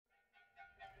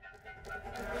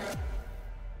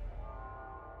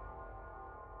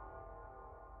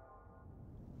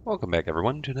Welcome back,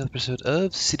 everyone, to another episode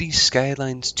of Cities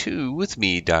Skylines II with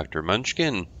me, Dr.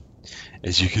 Munchkin.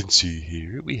 As you can see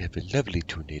here, we have a lovely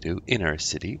tornado in our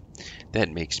city. That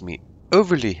makes me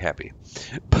overly happy.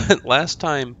 But last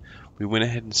time, we went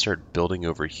ahead and started building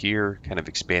over here, kind of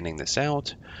expanding this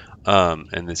out.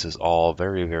 And this is all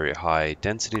very, very high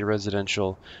density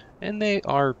residential, and they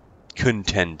are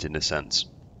content in a sense.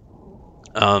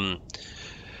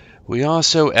 We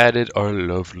also added our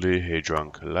lovely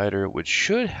Hadron Collider, which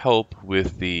should help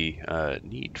with the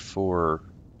need for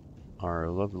our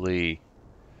lovely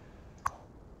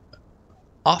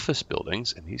office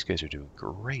buildings. And these guys are doing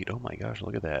great. Oh my gosh,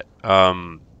 look at that.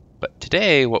 But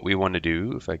today, what we want to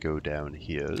do, if I go down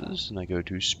here and I go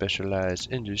to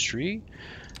Specialized Industry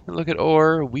and look at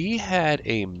ore, we had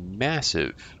a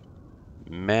massive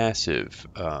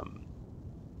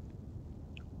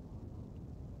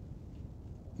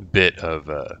bit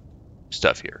of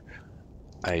stuff here.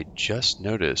 I just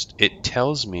noticed it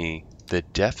tells me the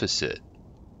deficit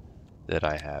that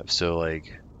I have. So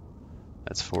like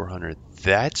that's 400,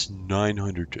 that's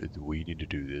 900. We need to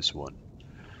do this one.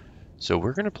 So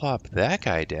we're gonna plop that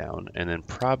guy down and then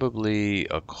probably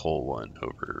a coal one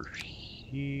over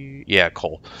here. Yeah,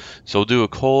 coal. So we'll do a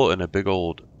coal and a big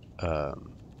old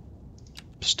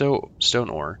stone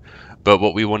ore. But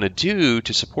what we want to do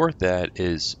to support that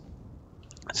is,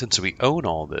 since we own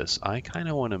all this, I kind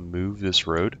of want to move this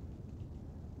road,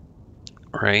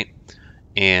 right,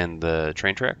 and the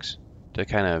train tracks to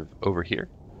kind of over here,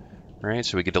 right,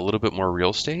 so we get a little bit more real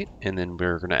estate, and then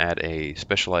we're going to add a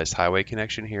specialized highway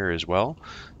connection here as well,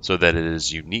 so that it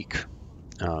is unique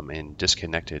and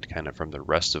disconnected kind of from the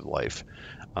rest of life.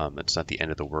 It's not the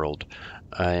end of the world.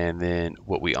 And then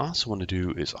what we also want to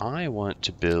do is I want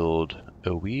to build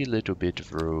a wee little bit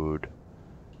of road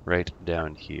right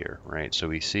down here, right? So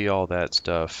we see all that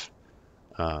stuff.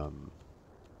 What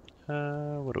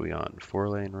are we on?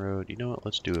 4-lane road. You know what?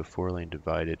 Let's do a 4-lane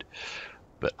divided.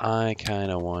 But I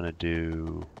kind of want to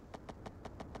do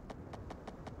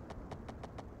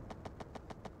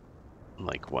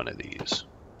like one of these.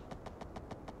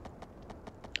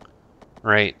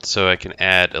 Right, so I can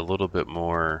add a little bit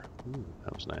more. Ooh,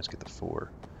 that was nice. Get the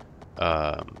 4.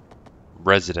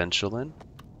 Residential in.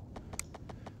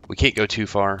 We can't go too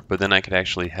far, but then I could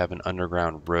actually have an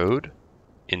underground road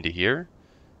into here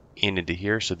and into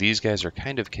here. So these guys are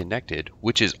kind of connected,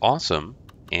 which is awesome.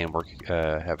 And we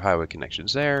have highway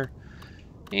connections there.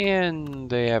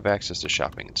 And they have access to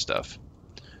shopping and stuff.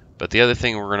 But the other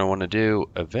thing we're going to want to do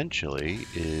eventually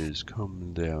is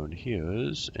come down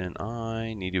here, and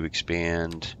I need to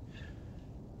expand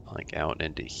like out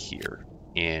into here,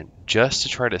 and just to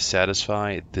try to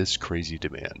satisfy this crazy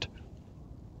demand.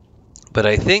 But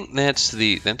I think that's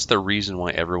the reason why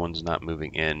everyone's not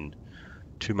moving in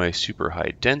to my super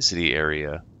high density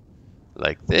area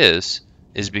like this,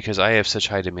 is because I have such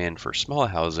high demand for small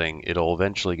housing. It'll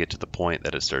eventually get to the point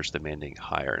that it starts demanding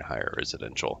higher and higher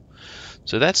residential.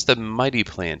 So that's the mighty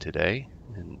plan today,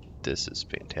 and this is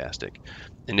fantastic.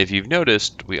 And if you've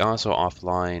noticed, we also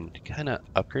offline kind of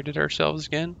upgraded ourselves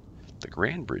again. The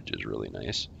Grand Bridge is really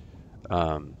nice.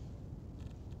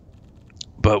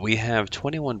 But we have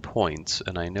 21 points,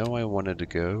 and I know I wanted to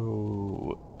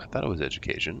go... I thought it was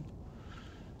education.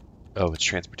 Oh, it's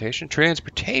transportation?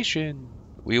 Transportation!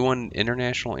 We want an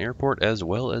international airport as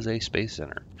well as a space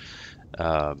center.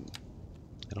 I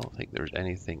don't think there's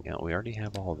anything else. We already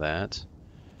have all that.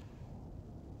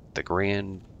 The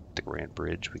Grand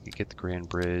Bridge. We could get the Grand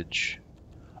Bridge.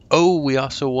 Oh, we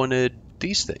also wanted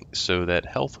these things so that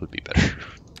health would be better.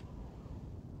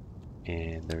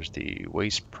 And there's the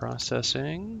waste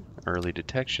processing, early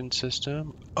detection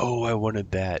system. Oh, I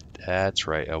wanted that. That's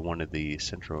right. I wanted the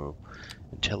Central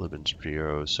Intelligence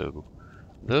Bureau. So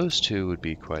those two would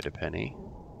be quite a penny.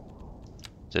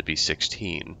 That'd be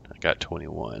 16. I got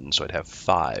 21, so I'd have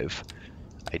 5.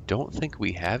 I don't think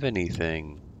we have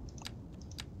anything.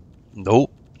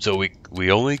 Nope. So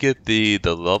we only get the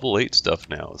level 8 stuff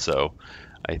now. So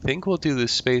I think we'll do the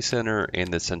Space Center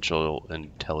and the Central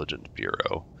Intelligence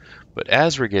Bureau. But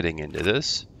as we're getting into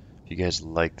this, if you guys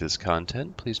like this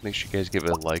content, please make sure you guys give it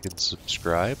a like and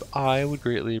subscribe. I would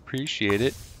greatly appreciate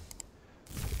it.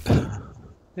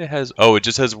 It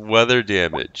just has weather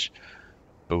damage.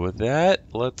 But with that,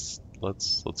 let's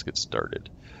get started.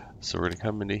 So we're gonna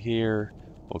come into here.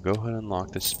 We'll go ahead and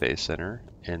unlock the Space Center,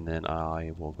 and then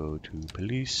I will go to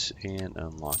police and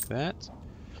unlock that.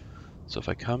 So if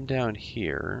I come down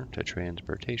here to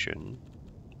transportation,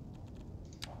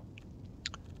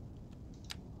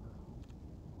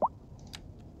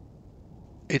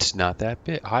 it's not that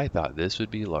big. I thought this would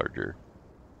be larger.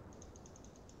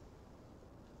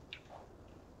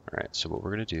 Alright, so what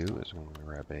we're going to do is we're going to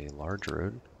grab a large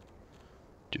road,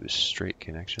 do a straight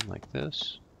connection like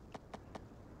this.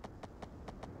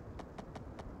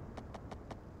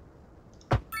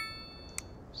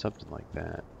 Something like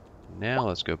that. Now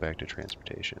let's go back to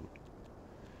transportation.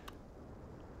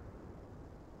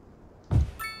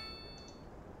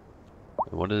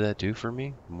 What did that do for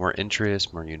me? More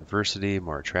interest, more university,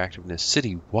 more attractiveness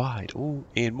citywide. Ooh,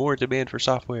 and more demand for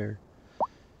software.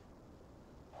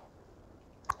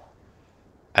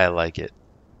 I like it.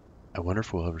 I wonder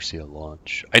if we'll ever see a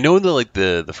launch. I know in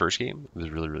the first game, it was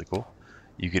really, really cool.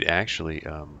 You could actually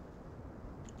oh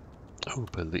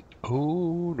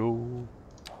no.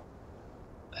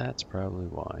 That's probably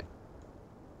why.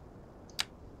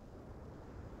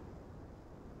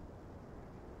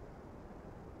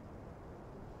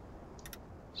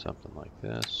 Something like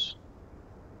this.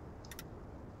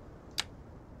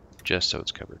 Just so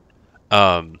it's covered.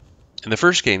 In the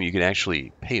first game, you can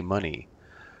actually pay money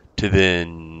to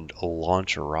then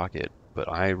launch a rocket,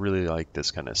 but I really like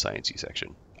this kind of sciencey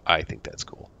section. I think that's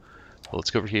cool. Well, let's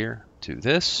go over here to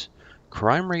this.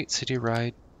 Crime rate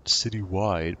citywide,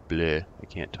 bleh, I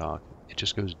can't talk. It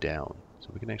just goes down.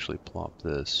 So we can actually plop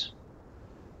this.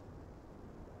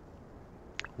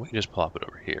 We can just plop it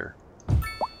over here.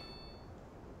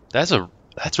 That's a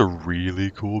really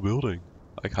cool building.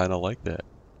 I kind of like that.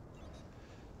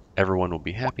 Everyone will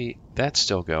be happy. That's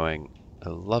still going. I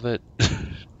love it.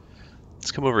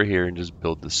 Let's come over here and just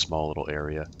build this small little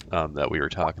area that we were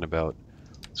talking about.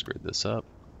 Let's grid this up.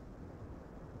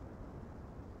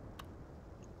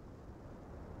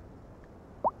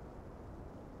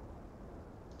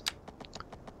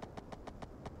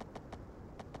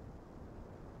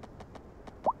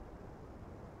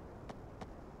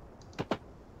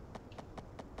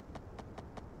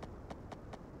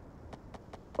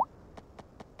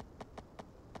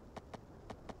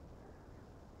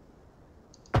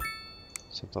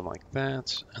 Something like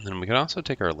that. And then we can also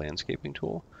take our landscaping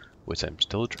tool, which I'm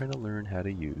still trying to learn how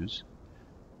to use.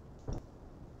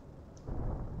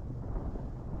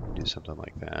 Do something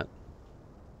like that.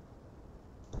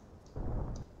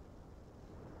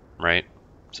 Right?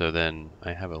 So then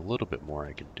I have a little bit more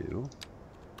I can do.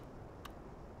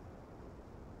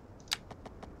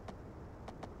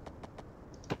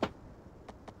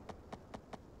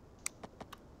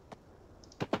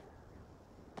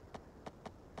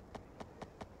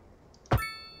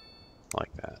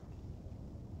 Like that.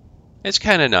 It's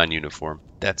kind of non-uniform.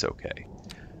 That's okay.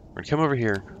 We're going to come over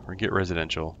here. We're going to get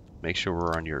residential. Make sure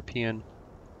we're on European.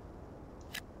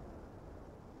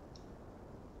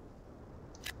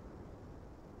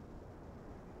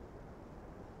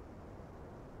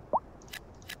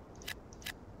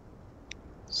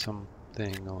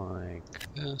 Something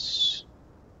like this.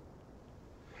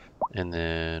 And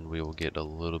then we will get a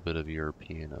little bit of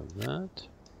European of that.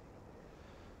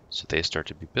 So they start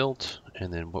to be built.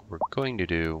 And then what we're going to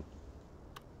do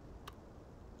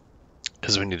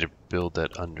is we need to build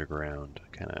that underground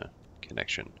kind of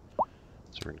connection.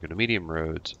 So we're going to go to medium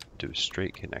roads, do a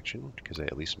straight connection, because I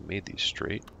at least made these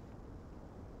straight.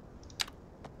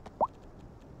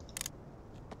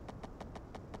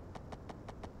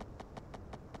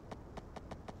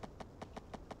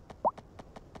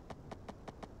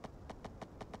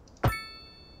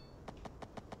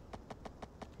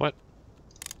 What?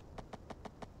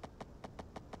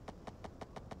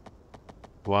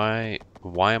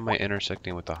 Why am I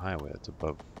intersecting with the highway that's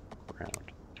above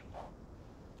ground?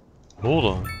 Hold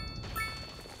on.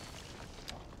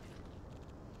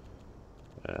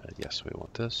 Yes, we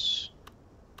want this.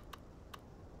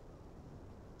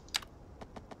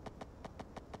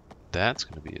 That's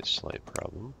going to be a slight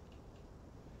problem.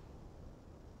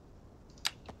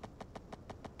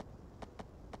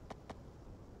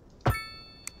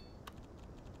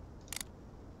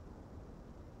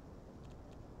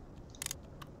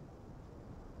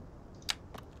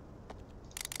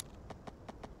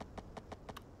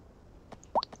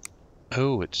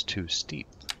 Oh, it's too steep,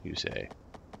 you say.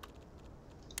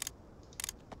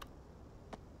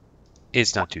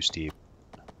 It's not too steep.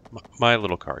 My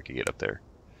little car could get up there.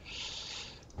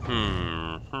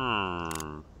 I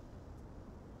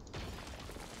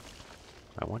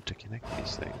want to connect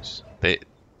these things.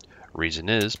 Reason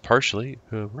is, partially,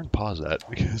 we're going to pause that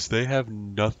because they have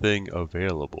nothing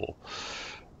available.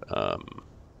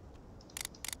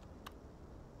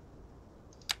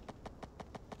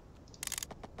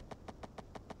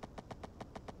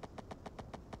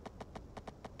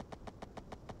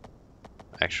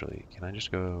 Actually, can I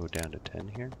just go down to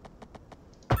 10 here?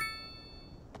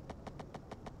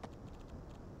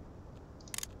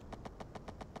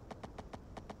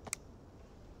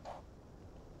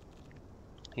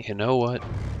 You know what?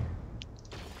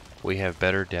 We have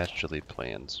better dastardly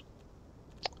plans.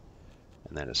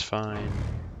 And that is fine.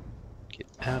 Get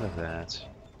out of that.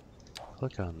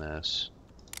 Click on this.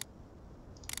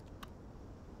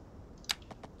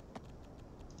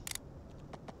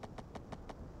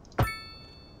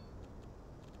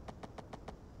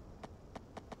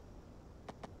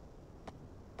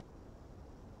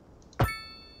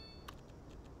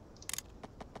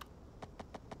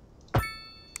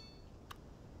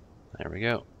 There we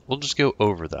go. We'll just go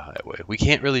over the highway. We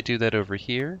can't really do that over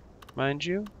here, mind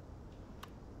you.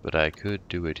 But I could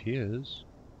do it here.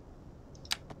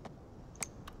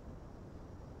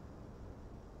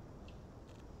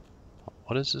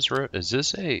 What is this road? Is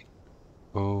this a...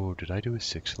 Oh, did I do a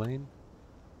 6-lane?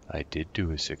 I did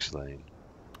do a 6-lane.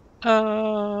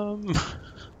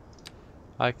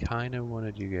 I kind of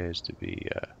wanted you guys to be,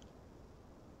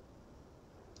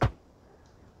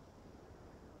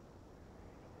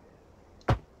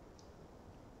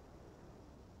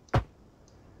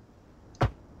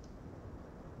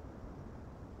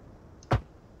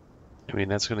 I mean,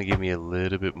 that's going to give me a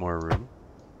little bit more room.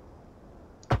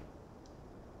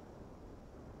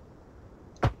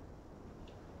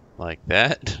 Like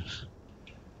that.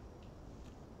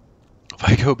 If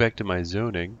I go back to my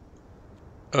zoning...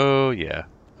 Oh, yeah.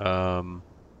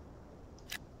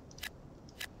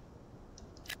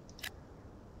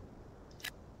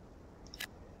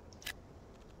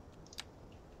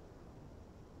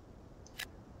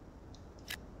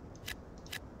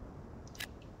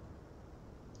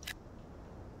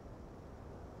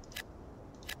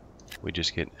 We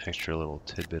just get an extra little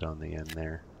tidbit on the end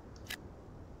there.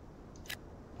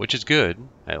 Which is good.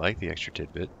 I like the extra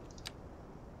tidbit.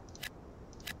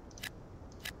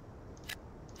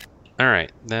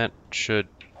 Alright, that should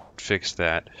fix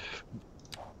that.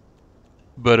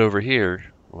 But over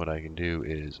here, what I can do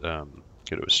is go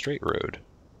to a straight road.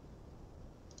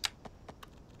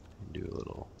 And do a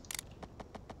little...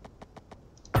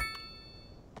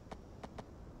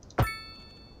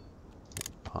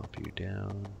 Pop you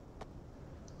down.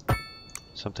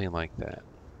 Something like that.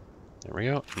 There we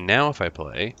go. Now if I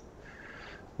play,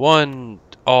 one,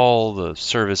 all the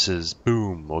services,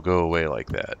 boom, will go away like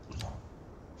that.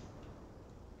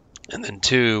 And then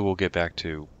two, we'll get back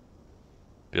to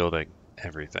building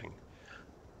everything.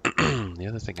 The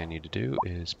other thing I need to do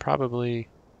is probably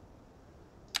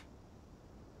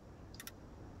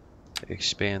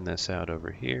expand this out over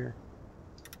here.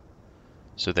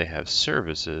 So they have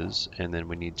services, and then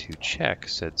we need to check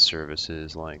said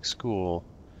services like school,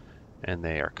 and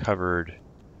they are covered,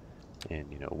 and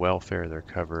welfare they're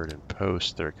covered, and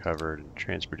post they're covered, and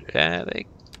transport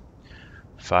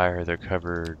fire they're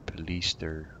covered, police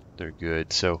they're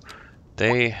good. So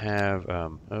they have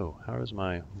oh, how is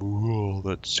my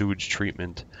that sewage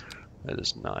treatment? That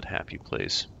is not a happy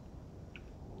place.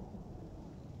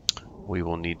 We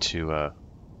will need to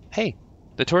hey,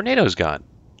 the tornado's gone.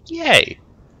 Yay!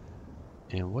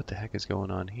 And what the heck is going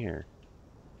on here?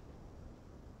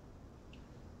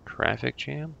 Traffic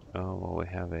jam? Oh, well, we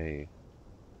have a...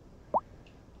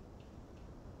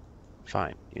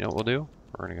 Fine. You know what we'll do?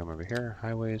 We're going to come over here,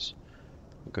 highways.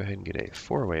 We'll go ahead and get a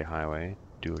 4-way highway,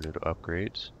 do a little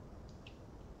upgrades.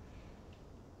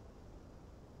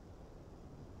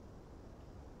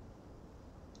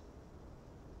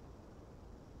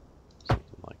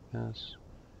 Something like this.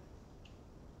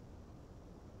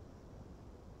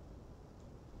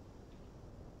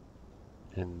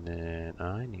 And then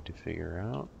I need to figure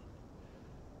out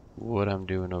what I'm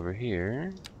doing over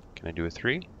here. Can I do a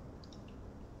 3?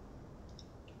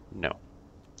 No.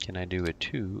 Can I do a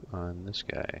 2 on this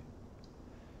guy?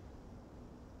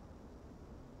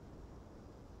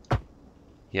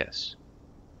 Yes.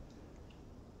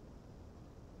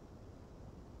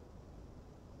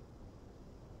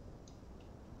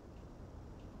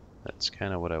 That's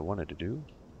kind of what I wanted to do.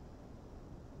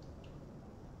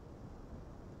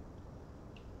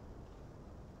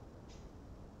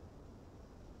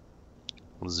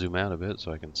 I'll zoom out a bit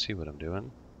so I can see what I'm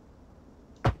doing.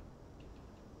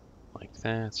 Like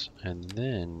that. And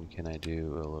then can I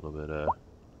do a little bit of...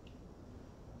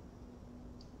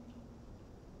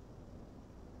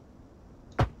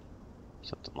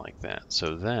 something like that.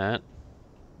 So that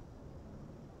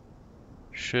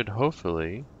should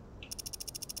hopefully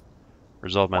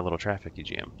resolve my little traffic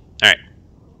jam. Alright.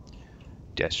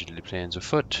 Dastardly plans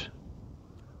afoot.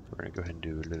 We're going to go ahead and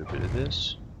do a little bit of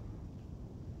this.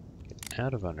 Get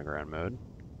out of underground mode.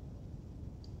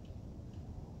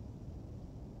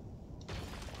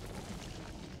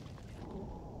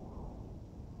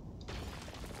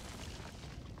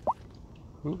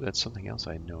 Ooh, that's something else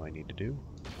I know I need to do.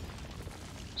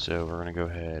 So we're going to go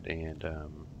ahead and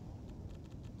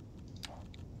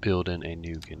build in a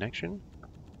new connection.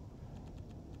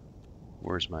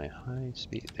 Where's my high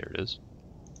speed? There it is.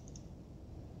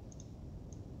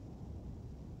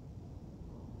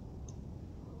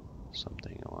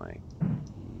 Something like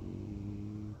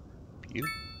you.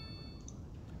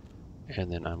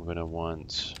 And then I'm going to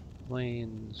want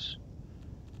lanes.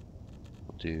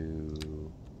 We'll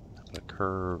do a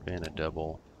curve and a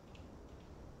double.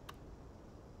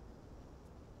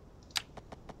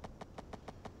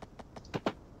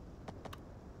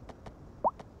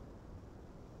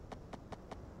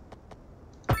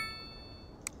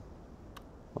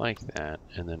 Like that,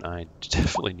 and then I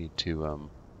definitely need to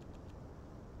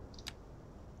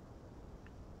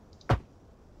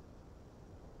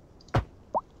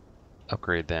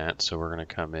upgrade that, so we're going to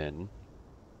come in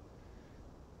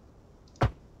and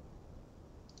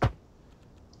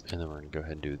then we're going to go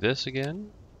ahead and do this again.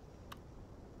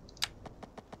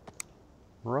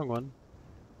 Wrong one.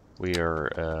 We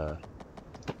are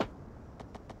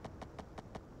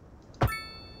there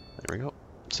we go.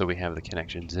 So we have the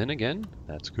connections in again.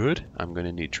 That's good. I'm going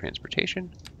to need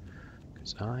transportation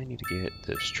because I need to get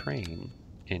this train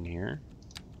in here.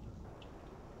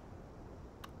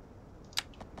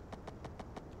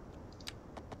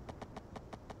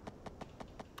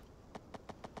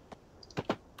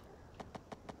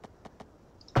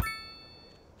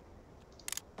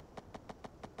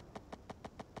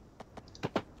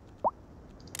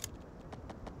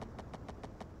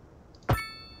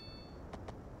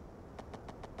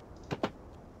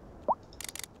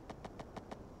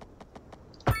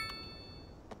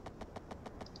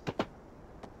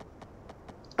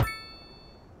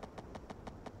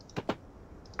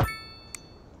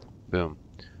 Boom.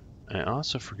 I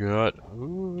also forgot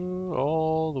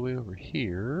all the way over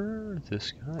here.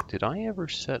 This guy. Did I ever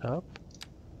set up?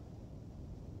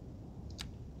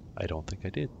 I don't think I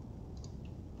did.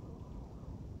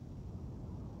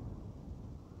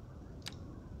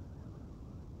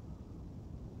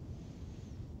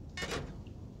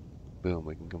 Boom,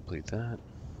 we can complete that.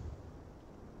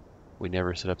 We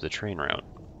never set up the train route.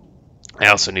 I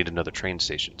also need another train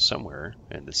station somewhere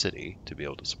in the city to be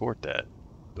able to support that.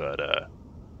 But,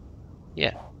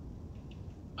 yeah.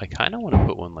 I kind of want to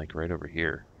put one, like, right over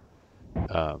here.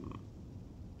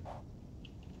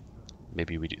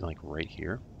 Maybe we do, like, right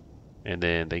here. And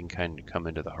then they can kind of come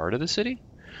into the heart of the city.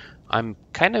 I'm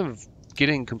kind of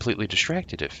getting completely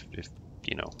distracted if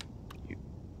you know, you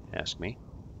ask me.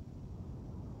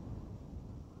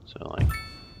 So, like,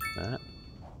 that.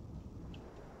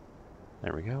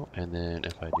 There we go. And then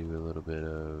if I do a little bit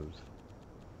of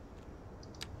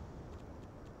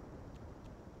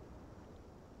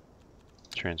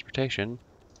transportation,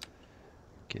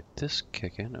 get this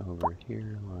kicking over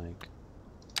here, like,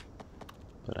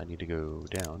 but I need to go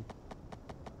down.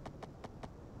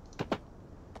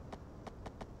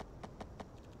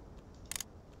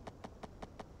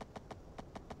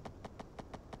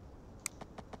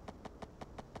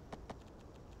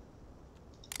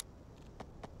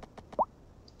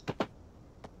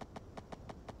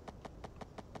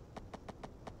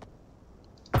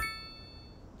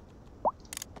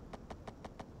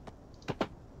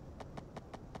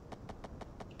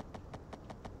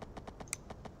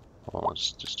 Well,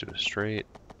 let's just do a straight.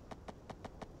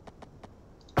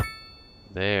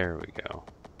 There we go.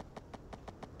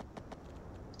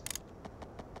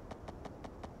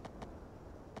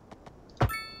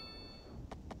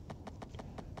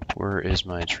 Where is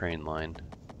my train line?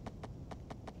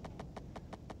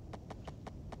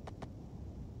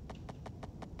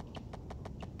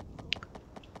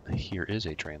 Here is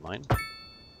a train line.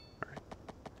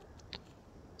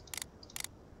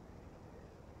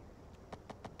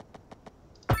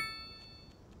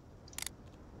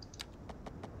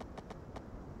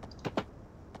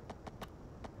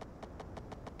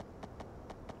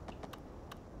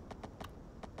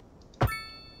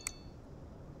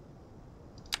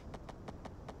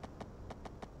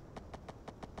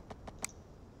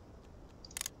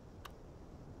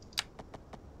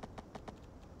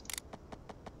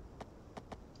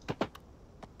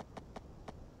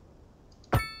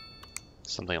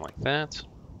 Something like that.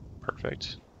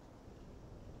 Perfect.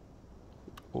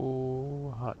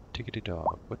 Oh, hot tickety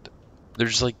dog. What the?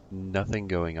 There's like nothing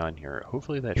going on here.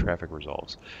 Hopefully that traffic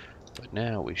resolves. But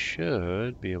now we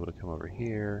should be able to come over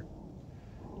here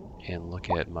and look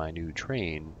at my new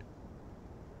train.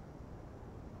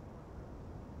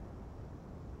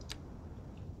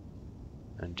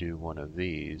 And do one of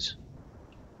these.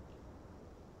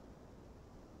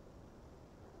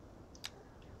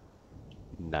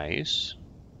 Nice.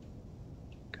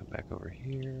 Come back over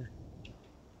here.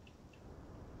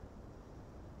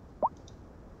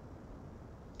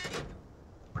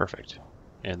 Perfect.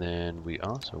 And then we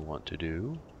also want to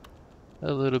do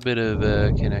a little bit of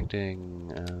connecting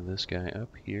this guy up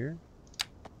here.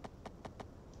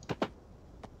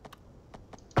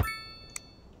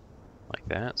 Like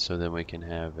that, so then we can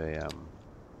have a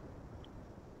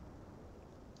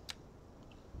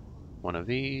one of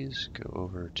these go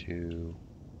over to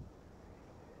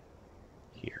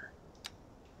here.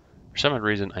 For some odd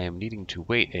reason, I am needing to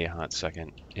wait a hot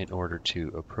second in order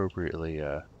to appropriately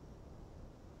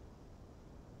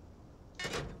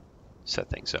set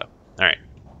things up. All right,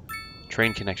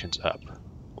 train connections up.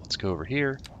 Let's go over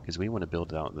here because we want to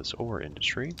build out this ore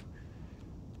industry.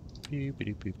 Beep,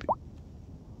 beep, beep, beep.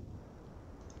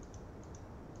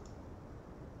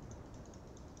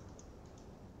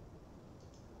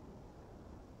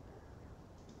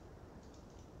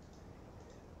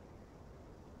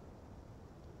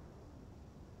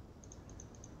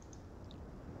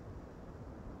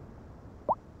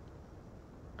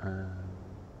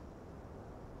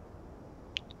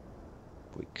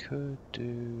 We could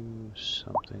do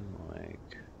something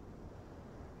like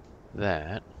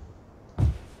that.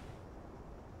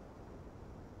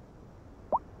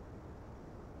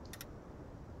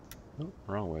 Oh,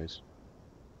 wrong ways.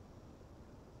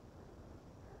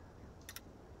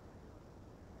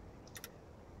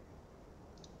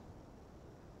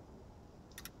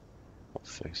 We'll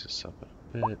fix this up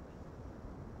a bit.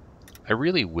 I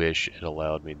really wish it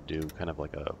allowed me to do kind of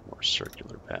like a more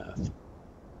circular path.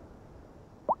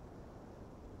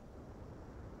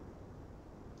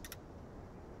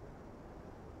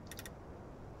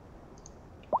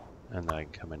 And then I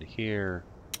can come into here.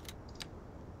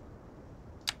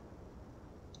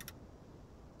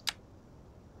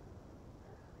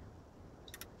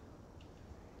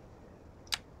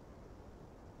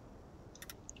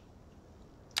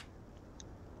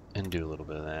 And do a little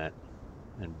bit of that.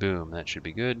 And boom, that should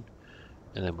be good.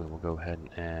 And then we will go ahead and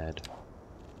add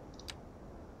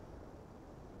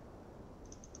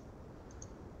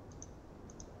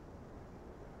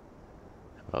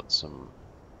about some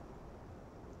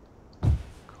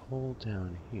coal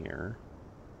down here.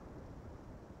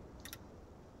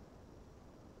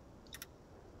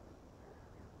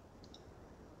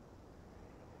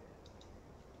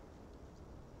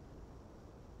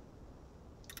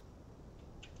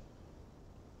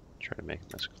 Try to make them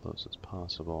as close as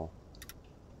possible.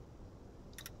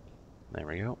 There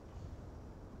we go.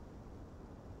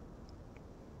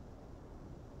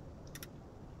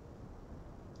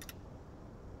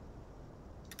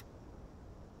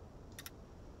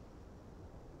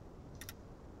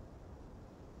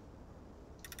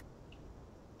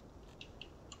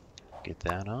 Get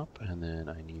that up, and then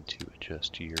I need to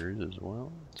adjust yours as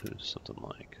well to something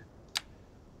like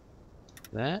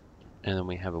that. And then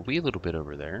we have a wee little bit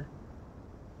over there,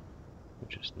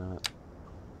 which is not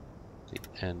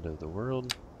the end of the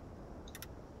world.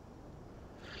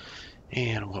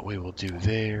 And what we will do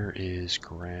there is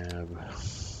grab,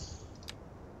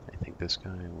 I think this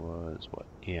guy was, what?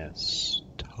 Yes,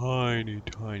 tiny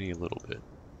little bit.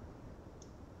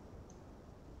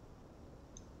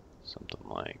 Something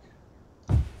like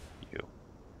you.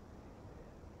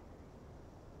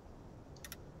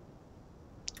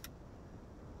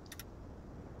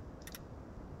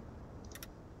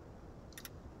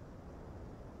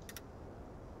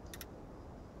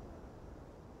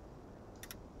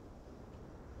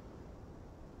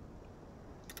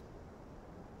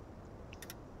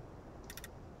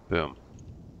 Boom.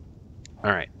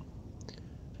 All right.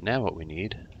 Now what we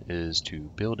need is to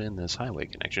build in this highway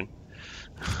connection.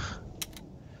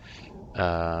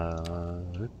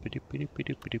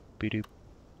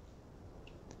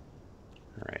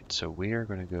 Alright, so we are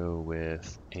going to go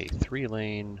with a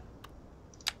 3-lane,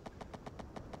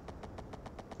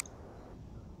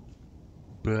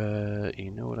 but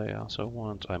you know what I also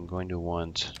want? I'm going to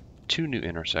want 2 new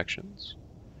intersections.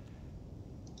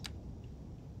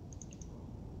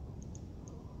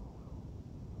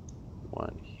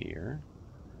 One here.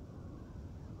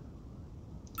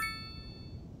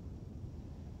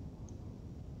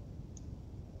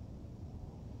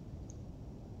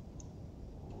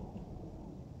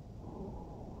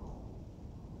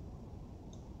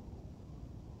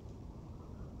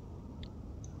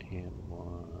 And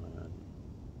one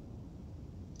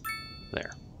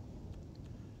there.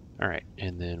 All right,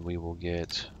 and then we will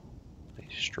get a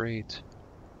straight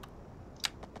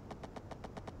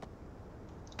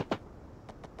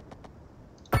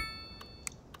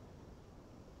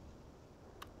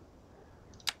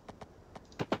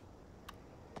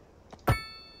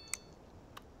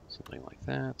something like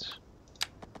that.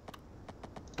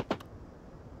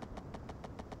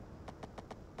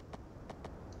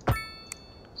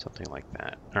 Something like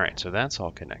that. All right, so that's all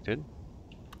connected.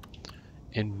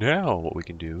 And now what we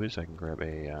can do is I can grab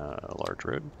a large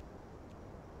road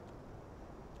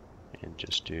and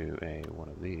just do one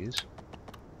of these.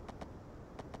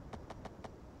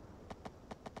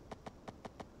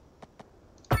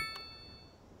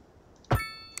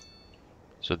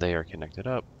 So they are connected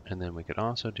up, and then we could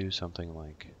also do something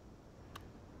like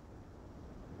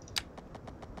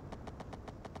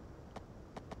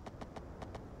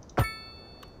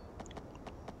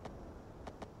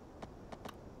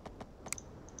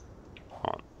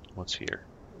what's here?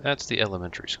 That's the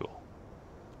elementary school.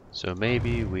 So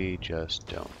maybe we just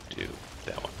don't do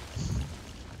that one.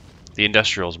 The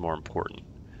industrial is more important.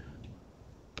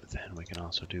 But then we can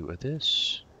also do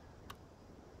this.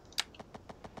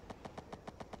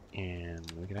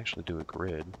 And we can actually do a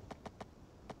grid.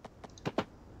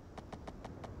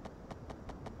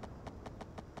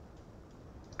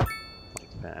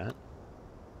 Like that.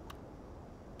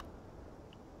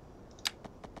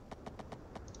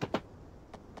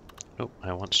 Nope,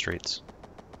 I want straights.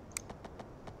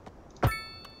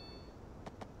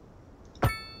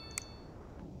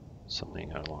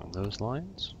 Something along those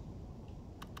lines.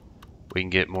 We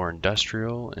can get more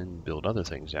industrial and build other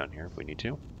things down here if we need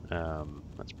to.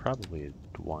 That's probably a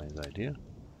wise idea.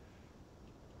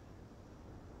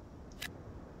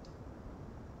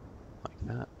 Like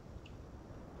that.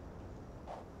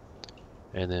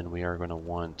 And then we are going to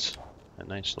want a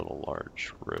nice little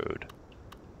large road.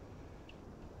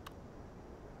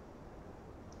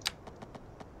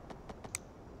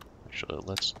 Actually,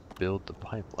 let's build the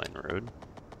pipeline road.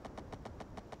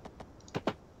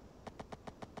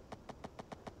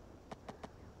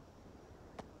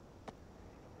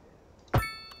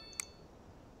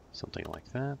 Something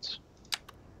like that.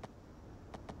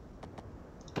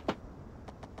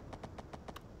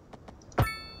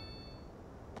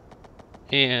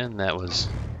 And that was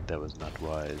not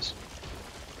wise.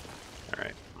 All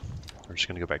right, we're just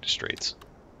gonna go back to straights.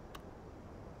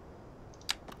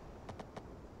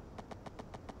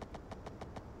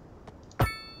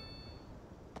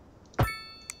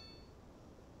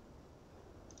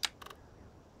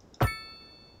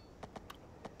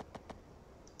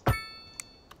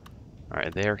 All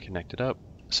right, they are connected up.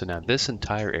 So now this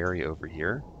entire area over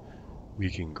here, we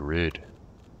can grid.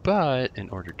 But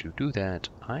in order to do that,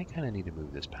 I kind of need to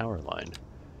move this power line,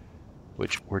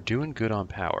 which we're doing good on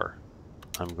power.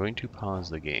 I'm going to pause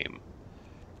the game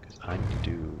because I need to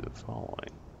do the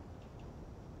following.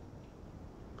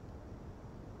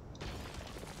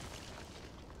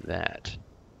 That.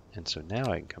 And so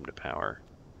now I can come to power.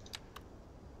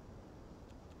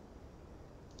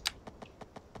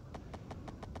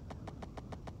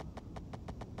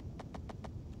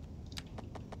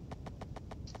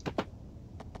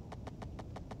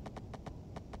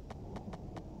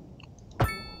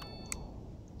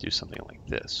 Do something like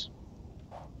this.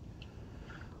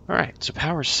 All right, so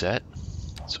power's set.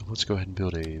 So let's go ahead and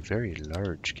build a very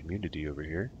large community over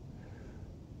here.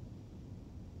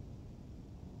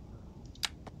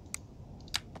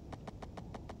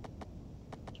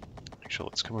 Actually,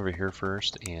 let's come over here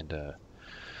first and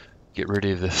get rid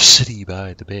of the city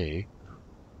by the bay.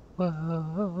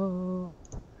 Whoa.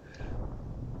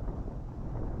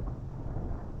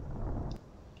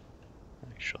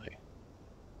 Actually,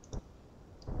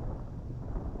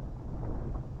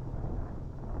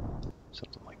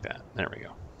 something like that. There we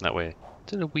go. That way,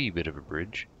 it's in a wee bit of a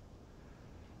bridge.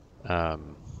 Back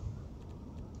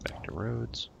to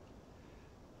roads.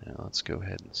 Now let's go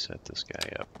ahead and set this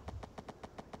guy up.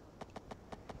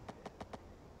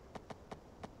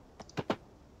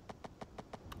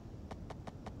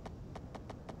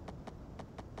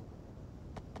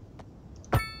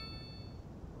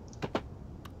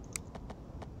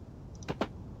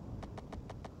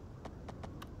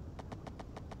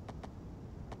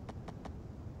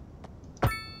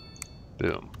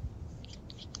 Boom.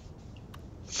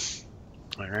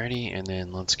 Alrighty, and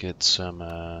then let's get some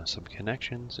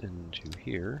connections into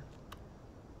here.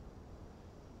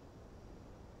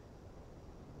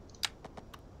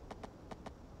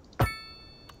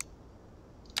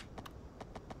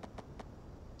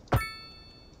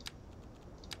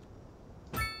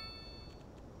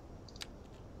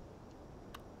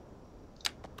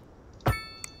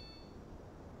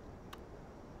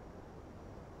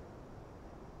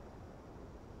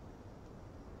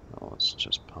 Let's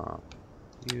just pop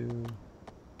you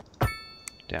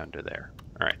down to there.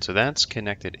 All right, so that's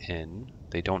connected in.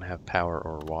 They don't have power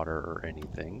or water or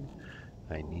anything.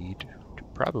 I need to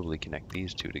probably connect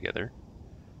these two together.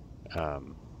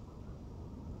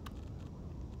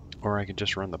 Or I could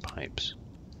just run the pipes.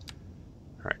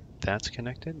 All right, that's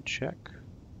connected, check.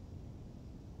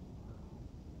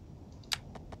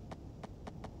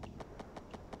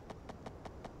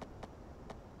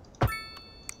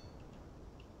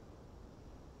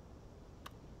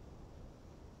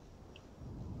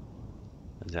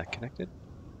 Is that connected?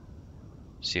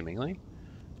 Seemingly.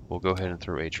 We'll go ahead and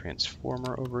throw a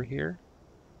transformer over here.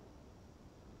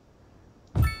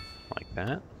 Like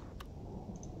that.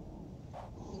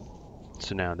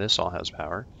 So now this all has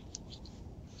power.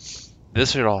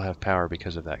 This should all have power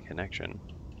because of that connection.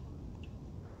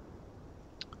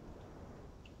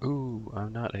 Ooh,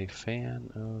 I'm not a fan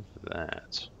of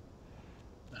that.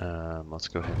 Let's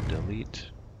go ahead and delete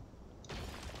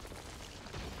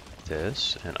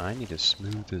this, and I need to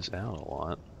smooth this out a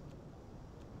lot.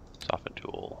 Soften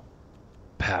tool.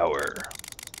 Power.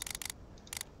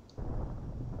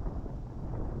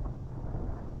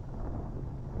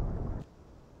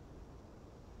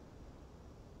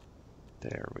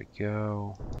 There we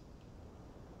go.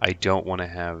 I don't want to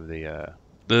have the,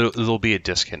 there'll be a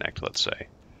disconnect, let's say,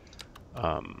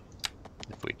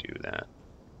 if we do that.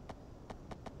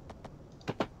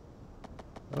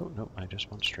 Oh, no, I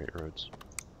just want straight roads.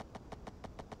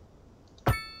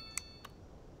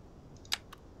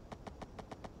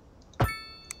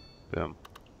 Boom.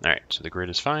 Alright, so the grid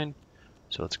is fine.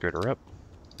 So let's grid her up.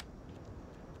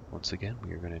 Once again,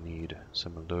 we are going to need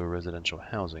some low residential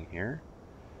housing here.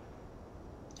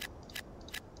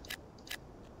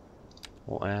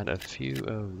 We'll add a few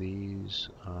of these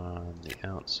on the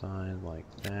outside like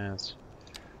that.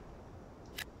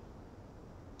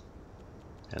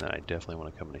 And then I definitely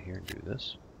want to come in here and do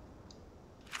this.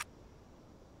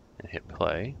 And hit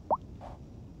play.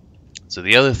 So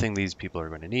the other thing these people are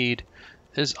going to need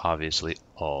is obviously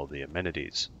all the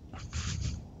amenities.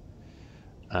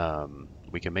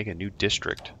 We can make a new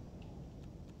district.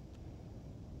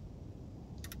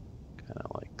 Kind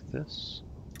of like this.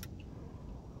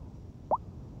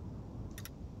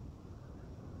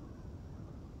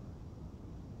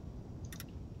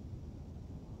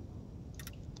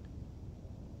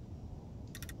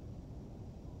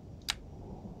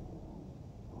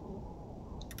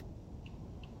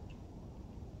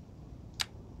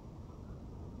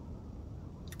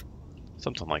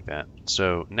 Something like that.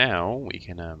 So now we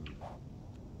can,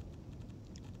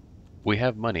 we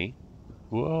have money.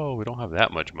 Whoa, we don't have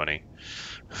that much money.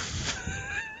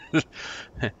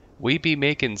 We be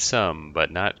making some, but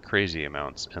not crazy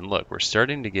amounts. And look, we're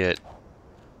starting to get,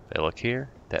 if I look here,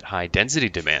 that high density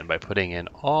demand by putting in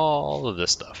all of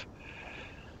this stuff.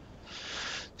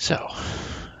 So,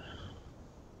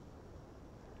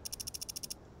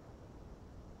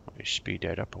 let me speed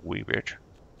that up a wee bit.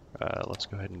 Let's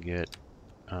go ahead and get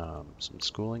some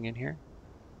schooling in here.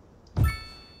 And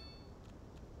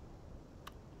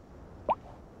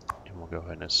we'll go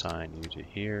ahead and assign you to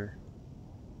here.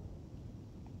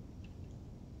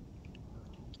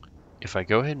 If I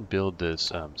go ahead and build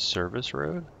this service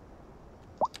road,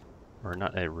 or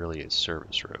not really a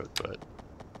service road, but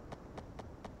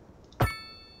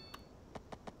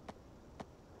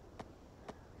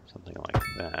something like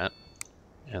that,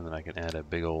 and then I can add a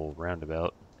big old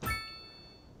roundabout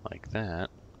like that.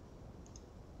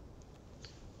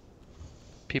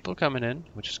 People coming in,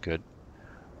 which is good.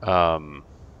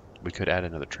 We could add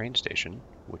another train station,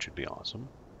 which would be awesome.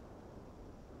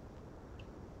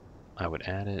 I would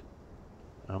add it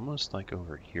almost like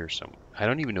over here somewhere. I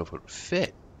don't even know if it would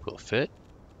fit. Will it fit?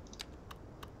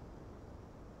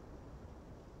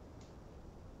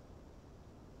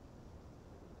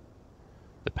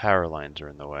 The power lines are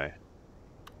in the way.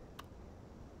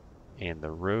 And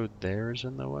the road there is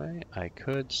in the way. I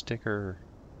could stick her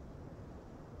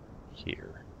here.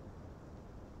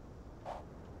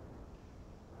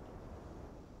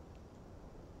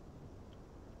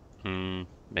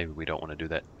 Maybe we don't want to do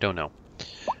that. Don't know.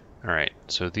 Alright,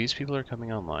 so these people are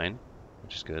coming online,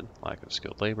 which is good. Lack of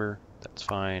skilled labor, that's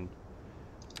fine.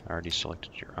 I already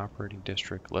selected your operating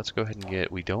district. Let's go ahead and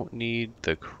get, we don't need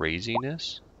the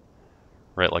craziness.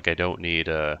 Right, like I don't need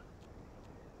that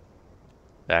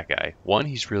guy. One,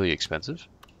 he's really expensive.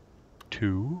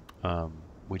 Two,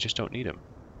 we just don't need him.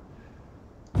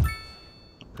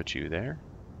 Put you there.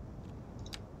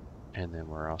 And then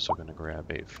we're also going to grab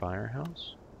a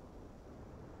firehouse.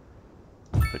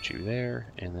 Put you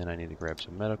there, and then I need to grab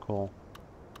some medical.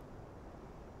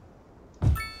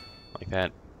 Like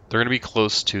that. They're going to be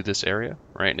close to this area,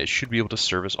 right? And it should be able to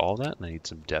service all that, and I need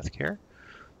some death care.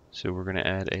 So we're going to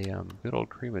add a good old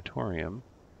crematorium.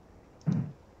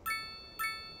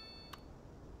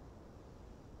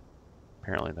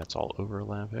 Apparently that's all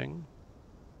overlapping.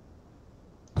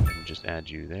 And just add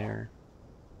you there.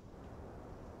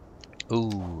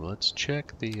 Ooh, let's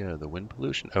check the wind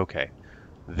pollution. Okay.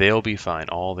 They'll be fine.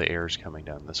 All the air is coming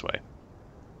down this way.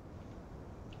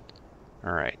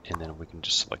 Alright, and then we can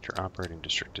just select your operating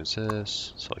district as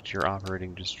this. Select your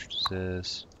operating district as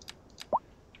this.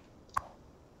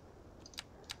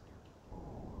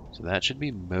 So that should be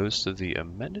most of the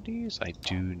amenities. I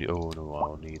do, oh no,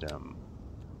 I'll need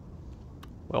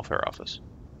welfare office.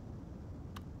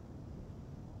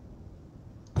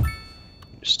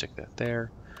 Just stick that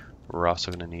there. We're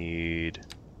also going to need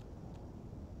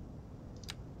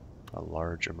a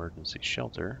large emergency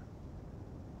shelter.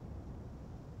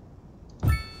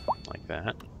 Like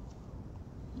that.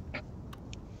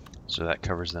 So that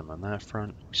covers them on that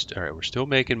front. All right, we're still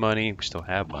making money. We still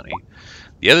have money.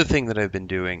 The other thing that I've been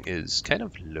doing is kind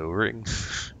of lowering.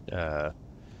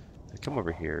 Come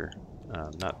over here.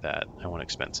 Not that. I want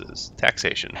expenses.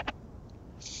 Taxation.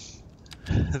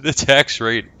 The tax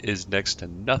rate is next to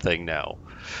nothing now,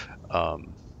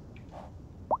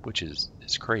 which is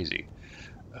crazy.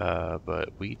 But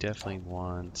we definitely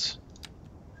want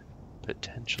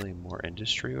potentially more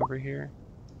industry over here.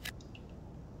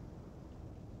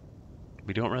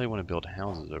 We don't really want to build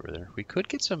houses over there. We could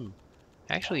get some...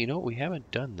 Actually, you know what? We haven't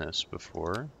done this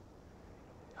before.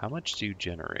 How much do you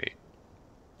generate?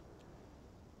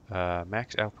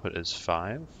 Max output is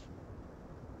 5.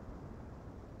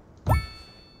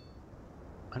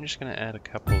 I'm just going to add a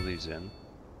couple of these in.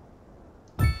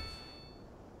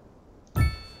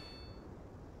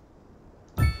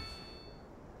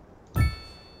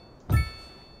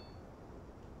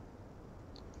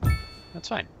 That's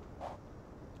fine.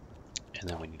 And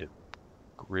then we need to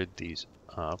grid these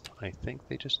up. I think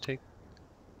they just take...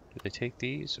 Do they take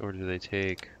these, or do they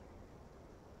take...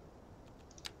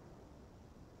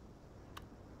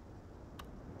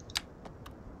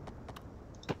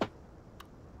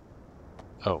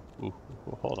 Oh, ooh,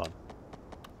 hold on.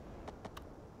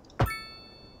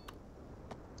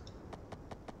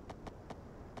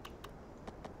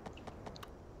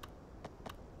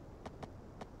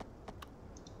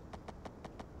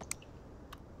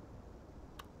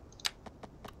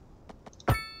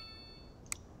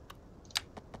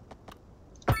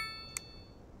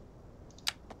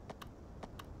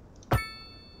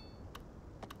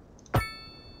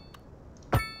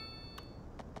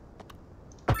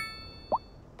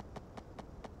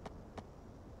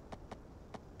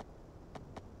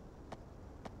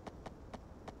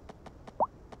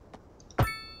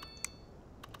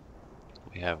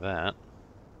 We have that.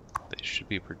 They should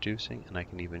be producing, and I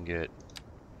can even get...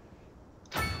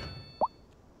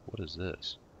 What is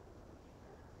this?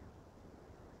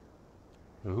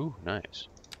 Ooh, nice.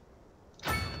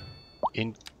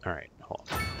 Alright, hold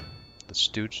on. The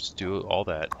stooges do all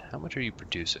that. How much are you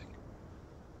producing?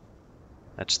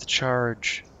 That's the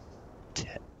charge.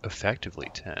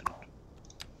 Effectively 10.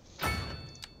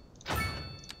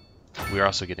 We're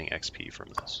also getting XP from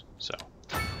this, so...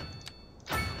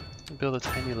 Build a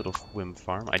tiny little wind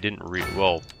farm. I didn't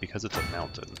well, because it's a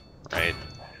mountain, right?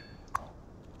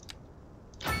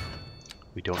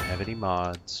 We don't have any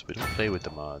mods. We don't play with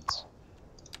the mods.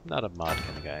 I'm not a mod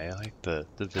kind of guy. I like the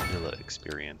vanilla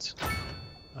experience.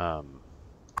 What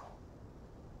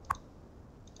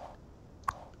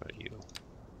about you?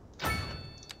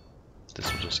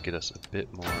 This will just get us a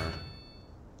bit more...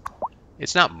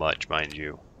 It's not much, mind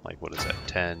you. Like, what is that?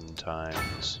 10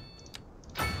 times...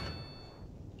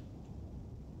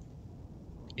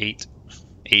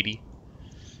 80.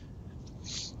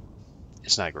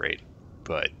 It's not great,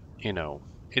 but you know,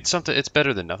 it's something. It's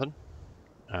better than nothing.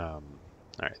 All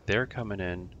right, they're coming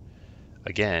in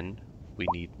again. We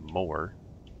need more.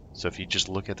 So if you just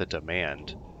look at the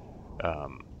demand,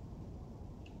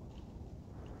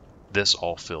 this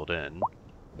all filled in.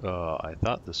 I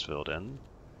thought this filled in.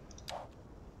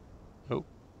 Oh,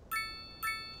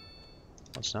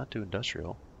 let's not do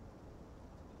industrial.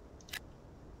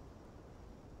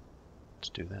 Let's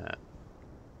do that.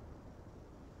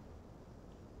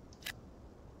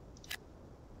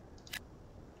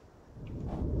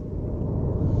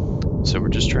 So we're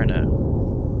just trying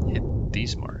to hit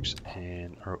these marks,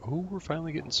 and we're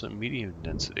finally getting some medium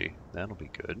density. That'll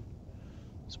be good.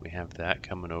 So we have that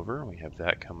coming over. We have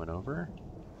that coming over.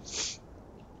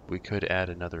 We could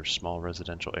add another small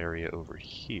residential area over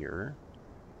here.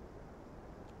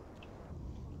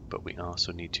 But we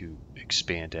also need to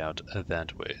expand out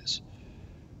that ways.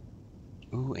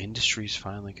 Ooh, industry's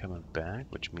finally coming back,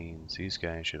 which means these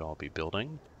guys should all be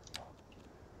building.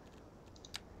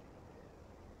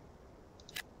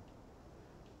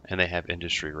 And they have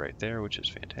industry right there, which is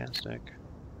fantastic.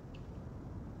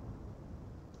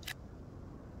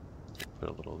 Put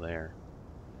a little there.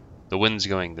 The wind's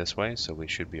going this way, so we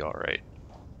should be alright.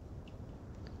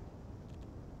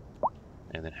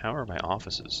 And then how are my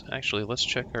offices? Actually, let's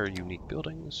check our unique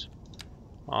buildings.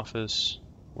 Office.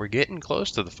 We're getting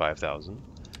close to the 5,000.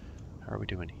 How are we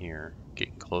doing here?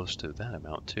 Getting close to that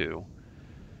amount too.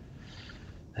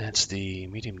 That's the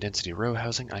medium density row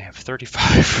housing. I have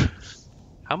 35.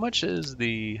 How much do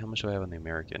I have on the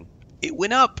American? It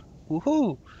went up!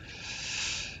 Woohoo!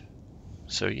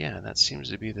 So yeah, that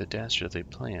seems to be the dastardly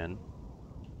plan.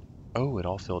 Oh, it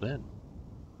all filled in.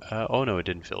 Oh no, it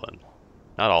didn't fill in.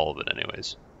 Not all of it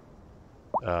anyways.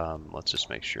 Let's just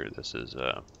make sure this is,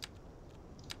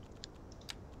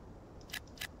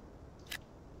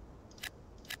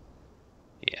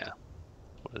 yeah,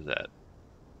 what is that?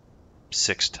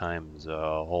 6 times a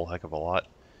whole heck of a lot.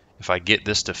 If I get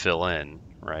this to fill in,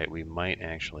 right, we might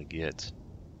actually get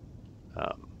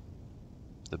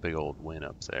the big old win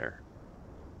up there.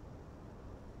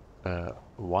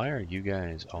 Why are you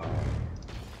guys all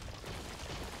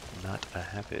not a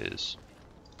happies?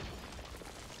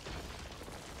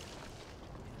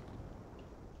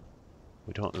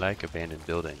 We don't like abandoned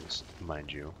buildings,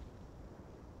 mind you.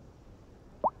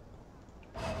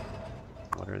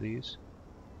 What are these?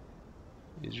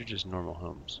 These are just normal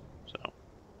homes, so.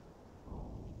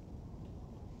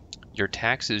 Your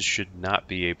taxes should not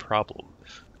be a problem.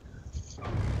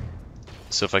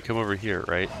 So if I come over here,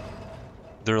 right,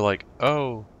 they're like,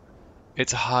 oh,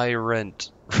 it's high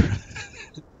rent.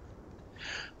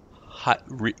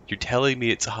 You're telling me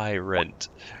it's high rent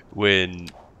when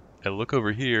I look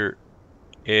over here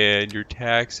and your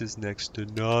tax is next to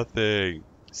nothing.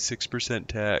 6%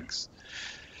 tax.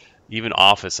 Even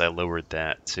office, I lowered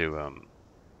that to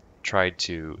try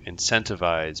to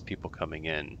incentivize people coming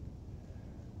in.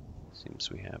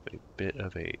 Seems we have a bit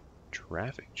of a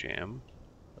traffic jam.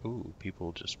 Ooh,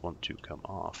 people just want to come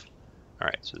off.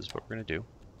 Alright, so this is what we're going to do.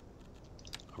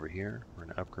 Over here, we're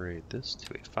going to upgrade this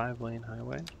to a 5-lane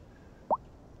highway.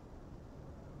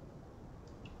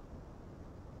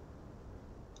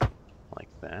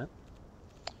 Like that.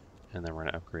 And then we're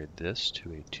going to upgrade this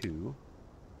to a 2.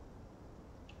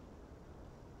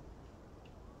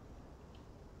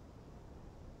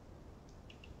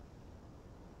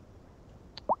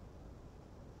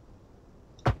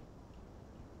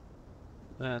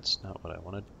 That's not what I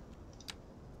wanted.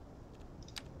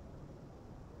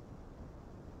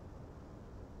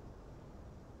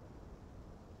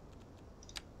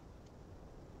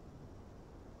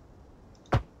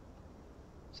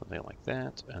 Something like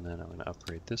that, and then I'm going to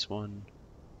upgrade this one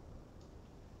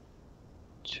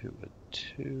to a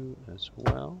 2 as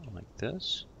well, like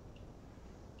this.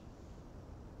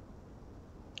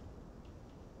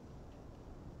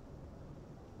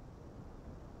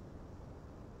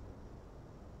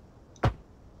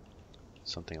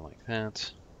 Something like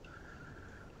that.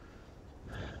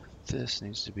 This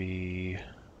needs to be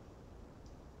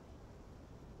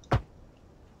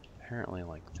apparently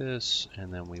like this,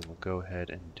 and then we will go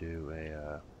ahead and do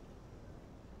a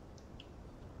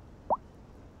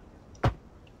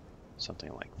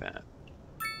something like that.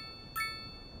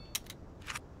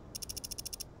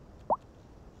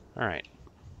 Alright.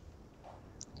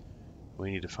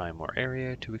 We need to find more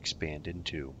area to expand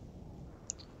into.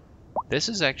 This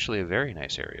is actually a very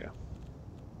nice area.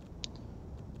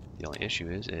 The only issue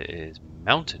is it is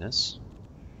mountainous.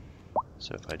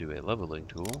 So if I do a leveling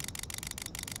tool,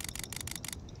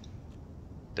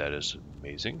 that is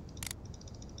amazing.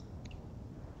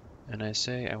 And I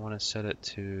say I want to set it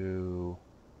to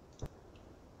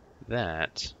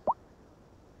that.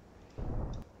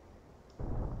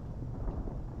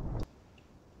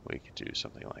 We could do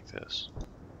something like this.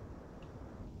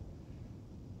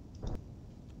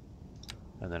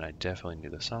 And then I definitely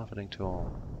need the softening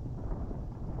tool.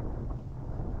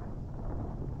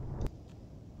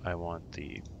 I want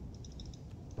the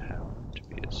power to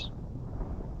be as...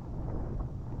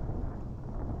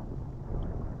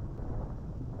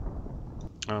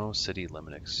 Oh, city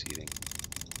limit exceeding.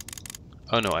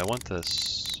 Oh no, I want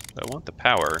this. I want the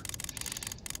power.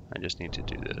 I just need to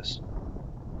do this.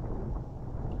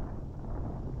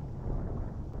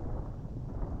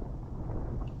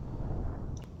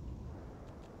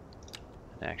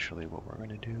 And actually, what we're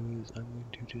going to do is I'm going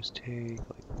to just take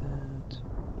like that.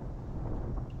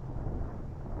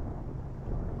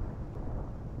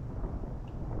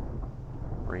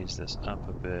 Raise this up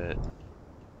a bit.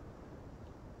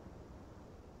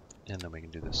 And then we can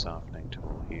do the softening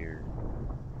tool here.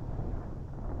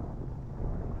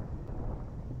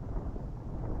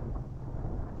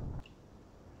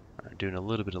 Alright, doing a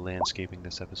little bit of landscaping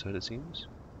this episode, it seems.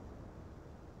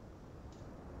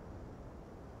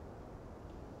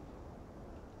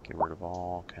 Get rid of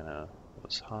all kind of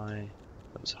those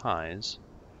highs.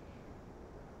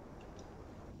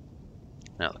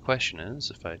 Now the question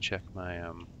is, if I check my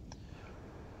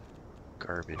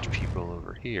garbage people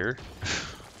over here,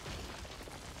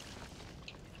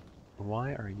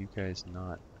 why are you guys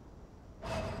not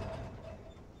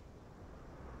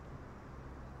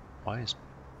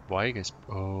Why you guys?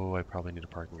 Oh, I probably need a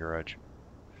parking garage.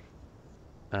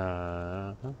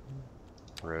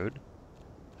 Road.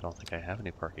 I don't think I have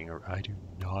any parking. I do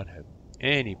not have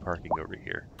any parking over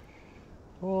here.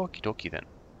 Okie dokie then.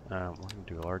 We're going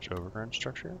to do a large overground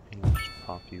structure and we'll just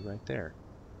pop you right there.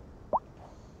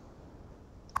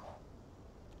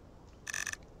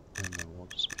 And then we'll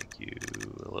just make you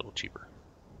a little cheaper.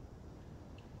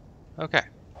 Okay,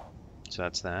 so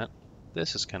that's that.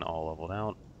 This is kind of all leveled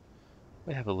out.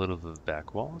 We have a little bit of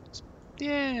back wall.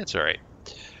 Yeah, it's alright.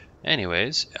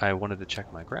 Anyways, I wanted to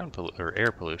check my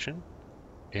air pollution.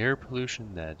 Air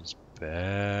pollution that is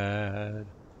bad.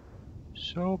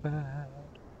 So bad.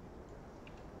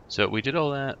 So we did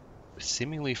all that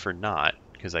seemingly for naught,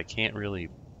 because I can't really,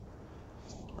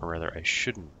 or rather I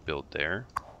shouldn't build there.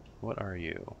 What are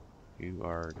you? You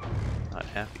are not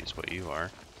happy is what you are.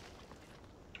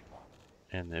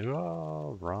 And then,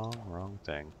 oh, wrong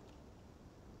thing.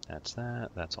 That's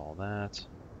that, that's all that.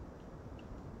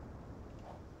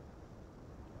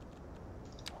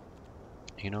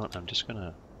 You know what, I'm just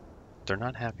gonna, they're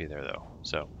not happy there though,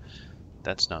 so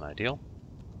that's not ideal.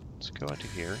 Let's go out to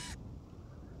here.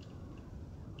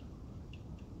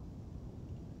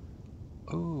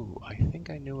 Ooh, I think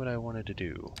I knew what I wanted to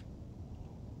do.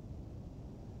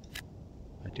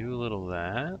 I do a little of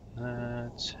that.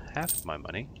 That's half of my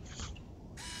money.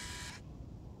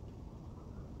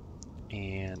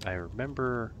 And I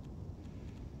remember,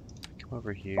 come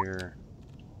over here.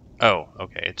 Oh,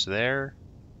 okay, it's there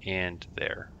and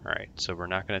there. All right, so we're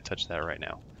not going to touch that right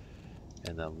now.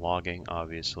 And then logging,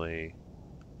 obviously.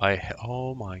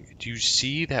 Oh my, do you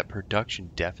see that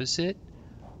production deficit?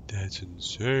 That's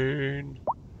insane.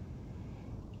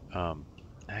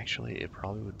 Actually, it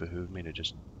probably would behoove me to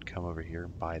just come over here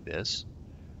and buy this.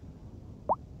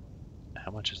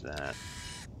 How much is that?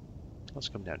 Let's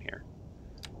come down here.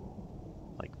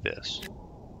 Like this.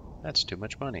 That's too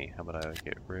much money. How about I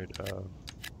get rid of...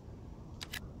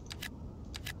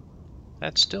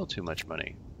 That's still too much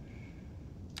money.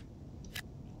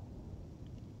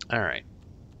 Alright.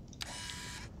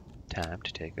 Time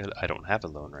to take a... I don't have a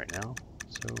loan right now,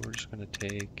 so we're just going to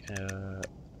take a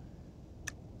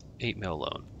 8 mil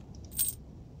loan.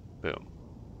 Boom.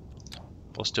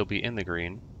 We'll still be in the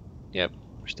green. Yep,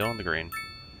 we're still in the green.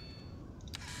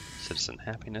 Citizen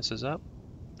happiness is up,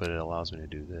 but it allows me to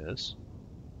do this.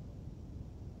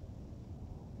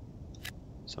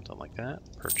 Something like that.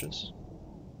 Purchase.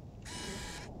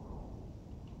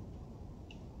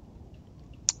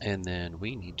 And then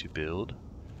we need to build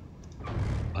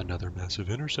another massive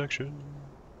intersection.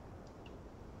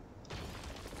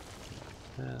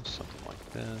 Something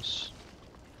like this.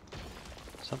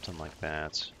 Something like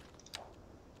that.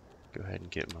 Go ahead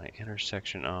and get my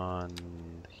intersection on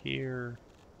here.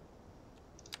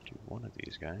 Do one of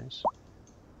these guys.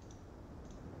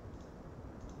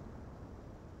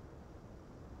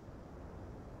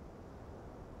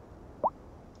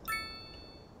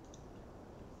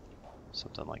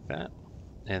 Something like that.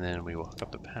 And then we will hook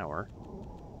up the power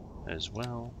as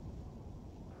well.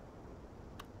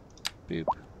 Boop.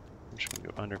 I'm just going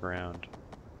to go underground.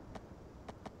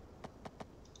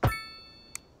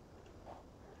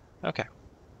 Okay.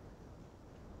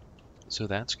 So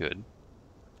that's good.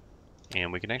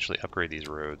 And we can actually upgrade these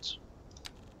roads.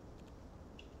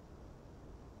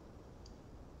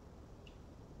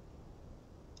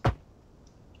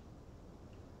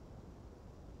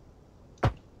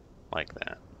 Like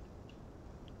that.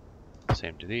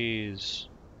 Same to these.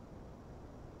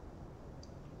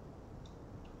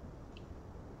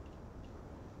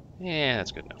 Yeah,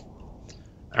 that's good enough.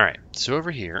 Alright, so over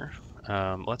here,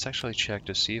 let's actually check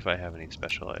to see if I have any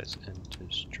specialized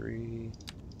industry.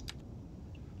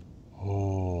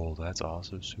 Oh, that's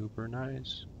also super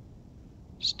nice.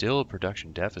 Still a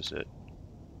production deficit.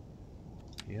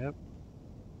 Yep.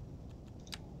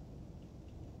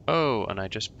 Oh, and I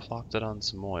just plopped it on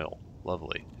some oil.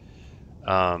 Lovely.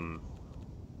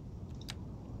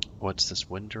 What's this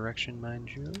wind direction, mind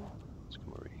you? Let's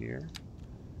come over here.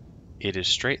 It is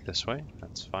straight this way.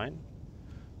 That's fine.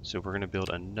 So we're going to build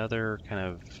another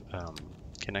kind of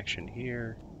connection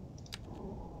here.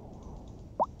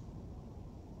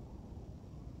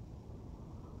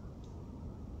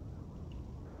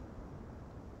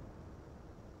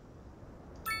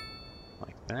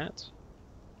 Like that.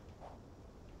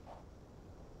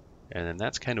 And then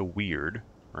that's kind of weird,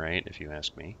 right, if you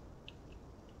ask me.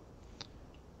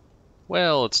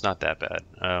 Well, it's not that bad.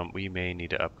 We may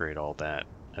need to upgrade all that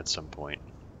at some point.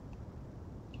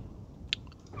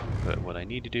 But what I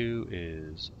need to do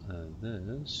is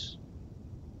this.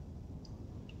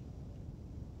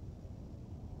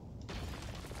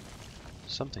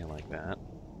 Something like that.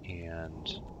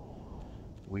 and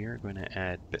we're going to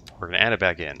add it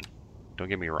back in. Don't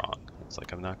get me wrong. It's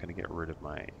like I'm not going to get rid of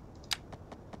my...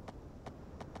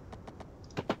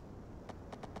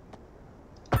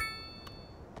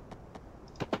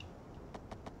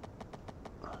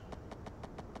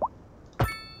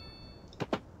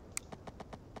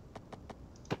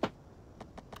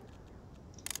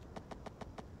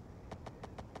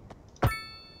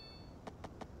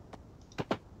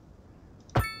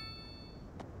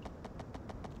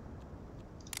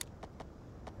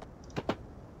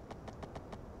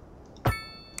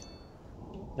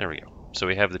 There we go. So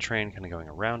we have the train kind of going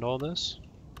around all this,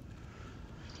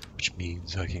 which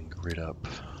means I can grid up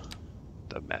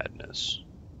the madness.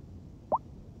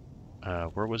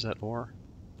 Where was that ore?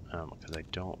 Because I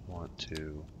don't want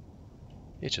to...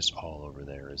 It's just all over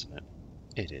there, isn't it?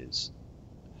 It is.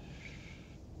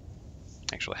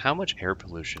 Actually, how much air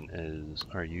pollution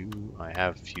are you... I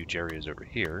have huge areas over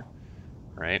here,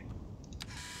 right?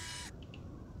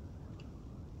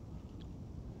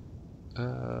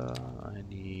 I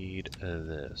need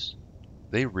this.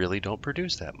 They really don't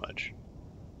produce that much.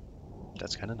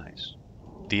 That's kind of nice.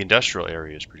 The industrial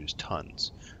areas produce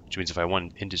tons, which means if I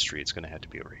want industry, it's going to have to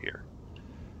be over here.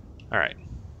 All right.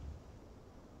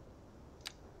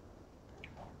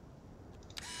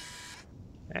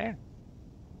 Eh.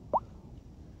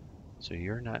 So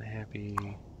you're not happy.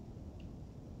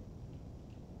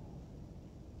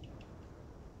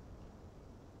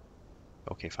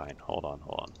 Okay, fine. Hold on.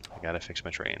 I gotta fix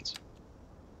my trains.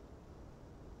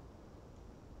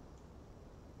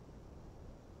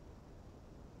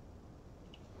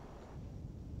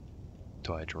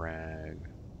 Do I drag?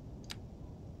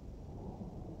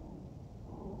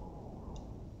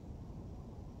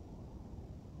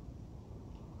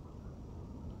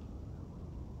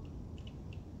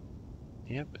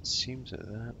 Yep, it seems that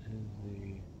is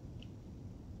the...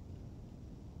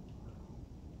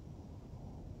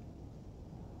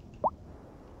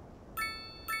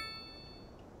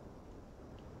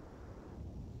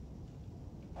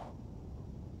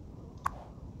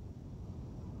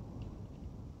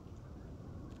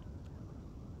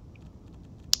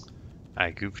 I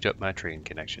goofed up my train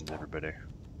connections, everybody.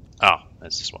 Oh,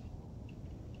 that's this one.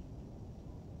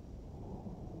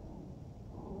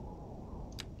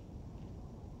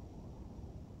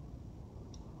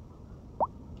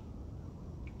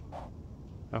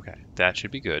 Okay, that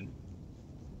should be good.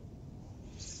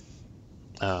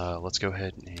 Let's go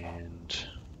ahead and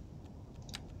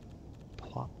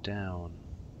plop down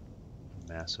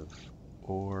a massive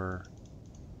ore.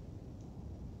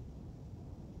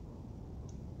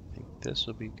 I think this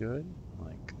will be good,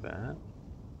 like that.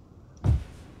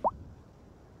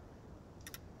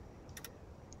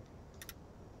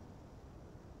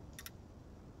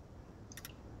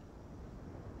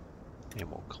 And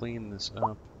we'll clean this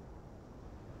up.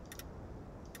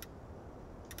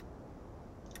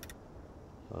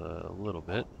 A little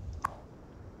bit.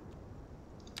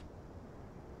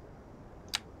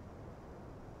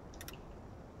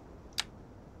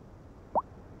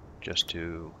 Just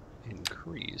to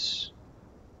increase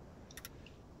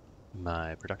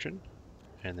my production.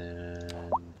 And then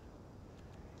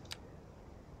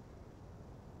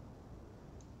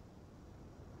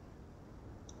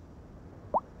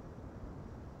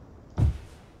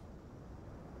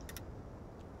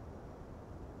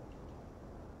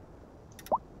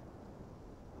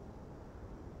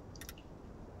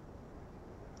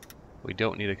we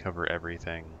don't need to cover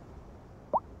everything.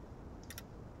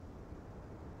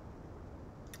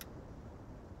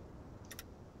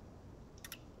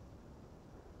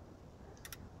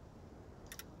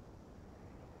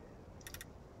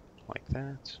 Like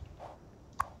that.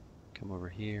 Come over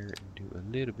here and do a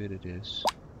little bit of this.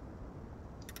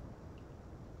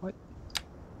 What?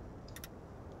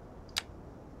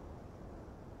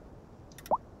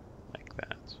 Like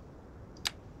that.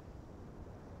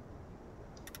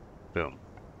 Boom.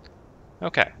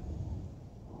 Okay.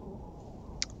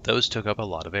 Those took up a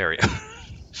lot of area.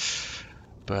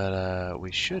 But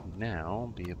we should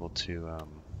now be able to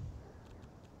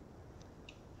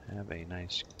have a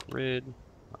nice grid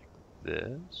like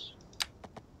this.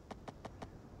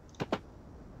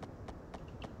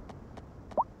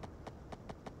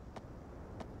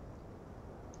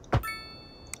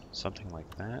 Something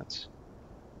like that,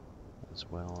 as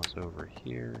well as over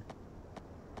here.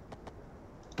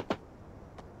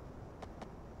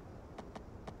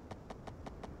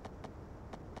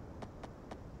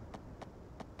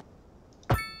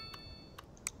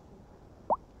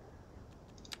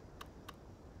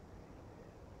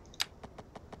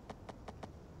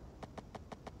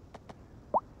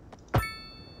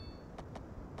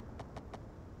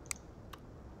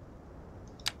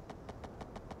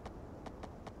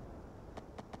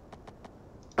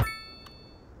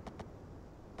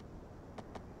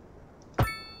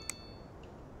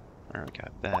 Alright,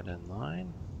 got that in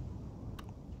line.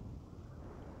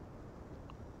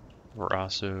 We're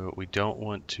also, we don't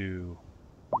want to,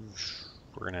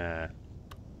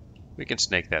 we can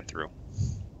snake that through.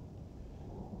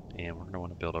 And we're gonna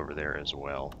want to build over there as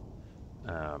well.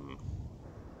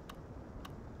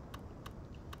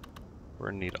 We're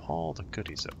gonna need all the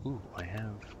goodies. Ooh, I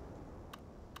have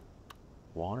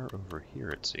water over here,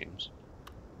 it seems.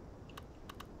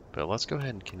 But let's go ahead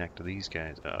and connect these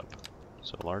guys up.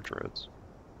 So large roads.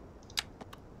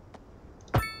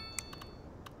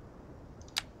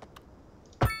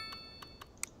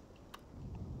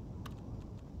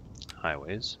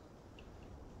 Highways.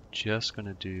 Just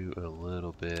gonna do a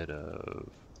little bit of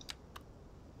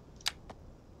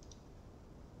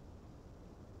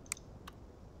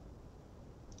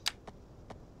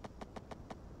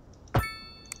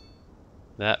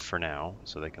that for now,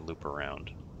 so they can loop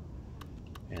around.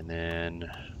 And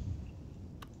then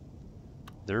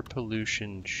their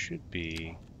pollution should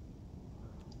be,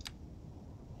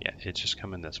 yeah, it's just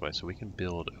coming this way, so we can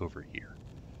build over here.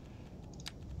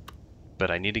 But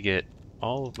I need to get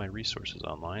all of my resources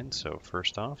online, so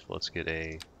first off, let's get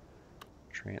a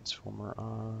transformer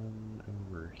on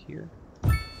over here.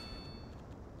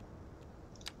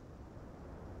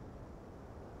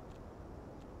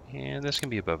 And this can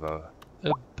be above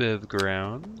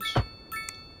ground,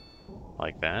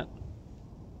 like that.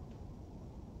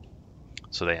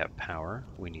 So they have power.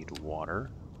 We need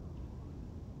water.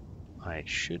 I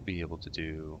should be able to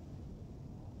do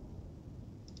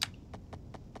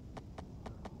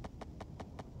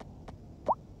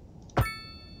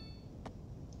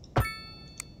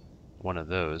one of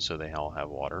those so they all have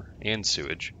water and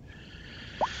sewage.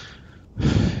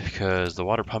 Because the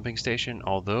water pumping station,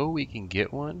 although we can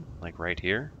get one, like right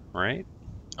here, right?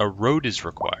 A road is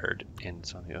required, and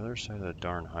it's on the other side of the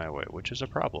darn highway, which is a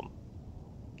problem.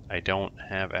 I don't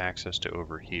have access to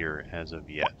over here as of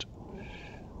yet.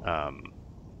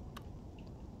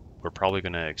 We're probably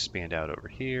going to expand out over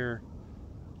here.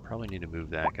 Probably need to move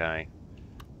that guy.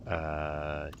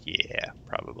 Yeah,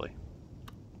 probably.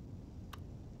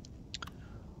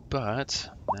 But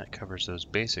that covers those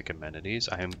basic amenities.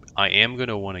 I am going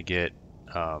to want to get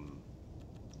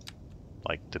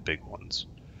like the big ones.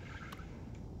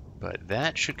 But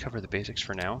that should cover the basics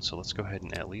for now. So let's go ahead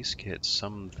and at least get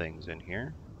some things in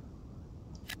here.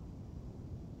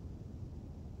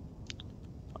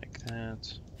 Like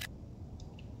that.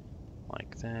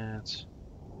 Like that.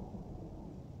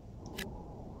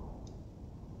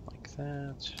 Like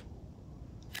that.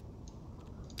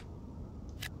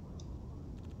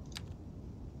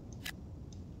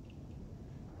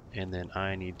 And then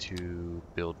I need to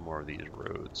build more of these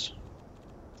roads.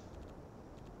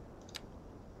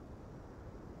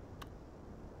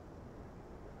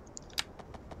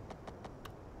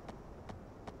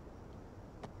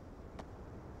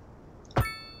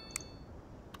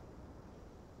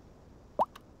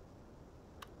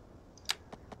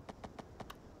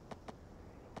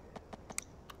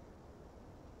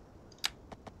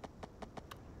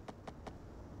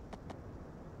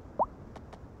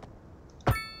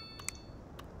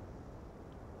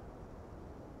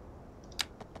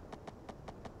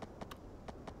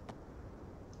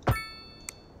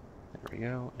 There we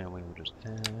go, and we will just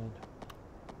add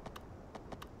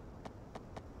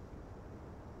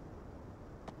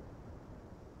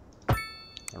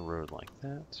a road like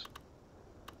that.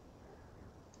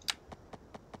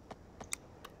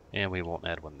 And we won't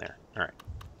add one there. Alright,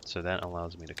 so that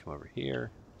allows me to come over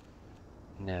here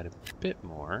and add a bit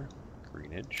more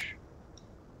greenage.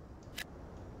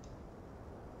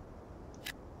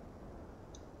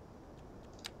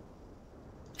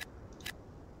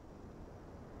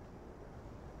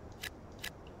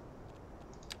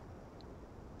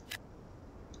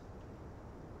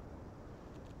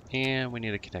 And we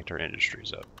need to connect our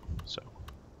industries up, so.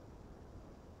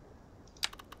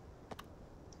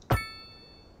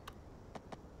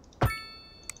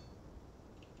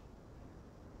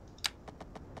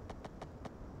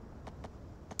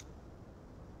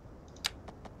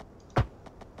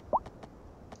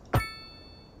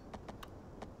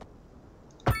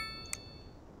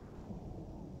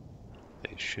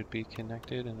 They should be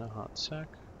connected in a hot sec.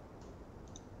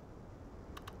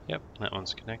 Yep, that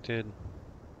one's connected.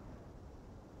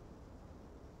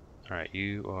 Alright,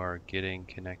 you are getting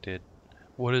connected.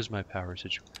 What is my power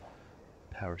situation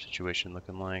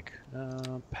looking like?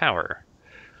 Power.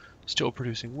 Still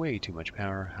producing way too much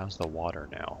power. How's the water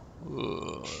now?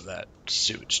 Ugh, that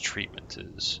sewage treatment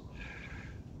is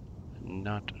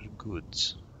not good.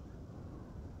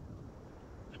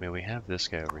 I mean, we have this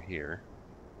guy over here.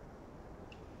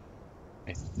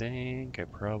 I think I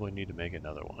probably need to make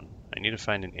another one. I need to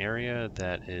find an area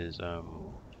that is,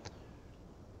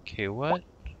 okay, what?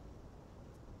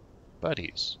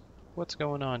 Buddies, what's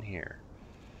going on here?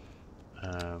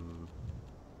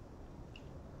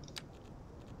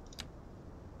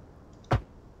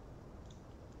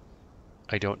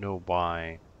 I don't know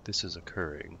why this is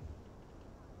occurring.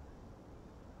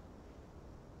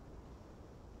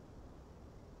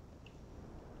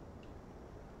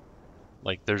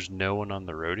 Like, there's no one on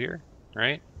the road here,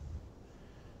 right?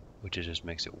 Which just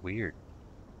makes it weird.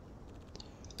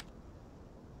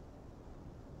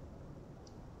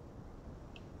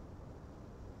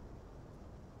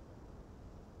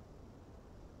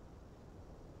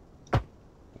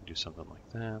 Do something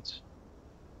like that.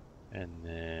 And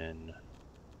then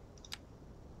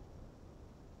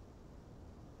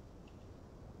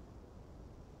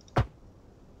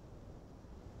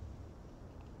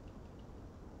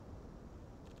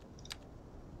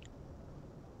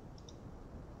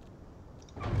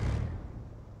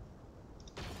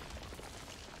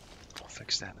I'll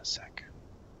fix that in a sec.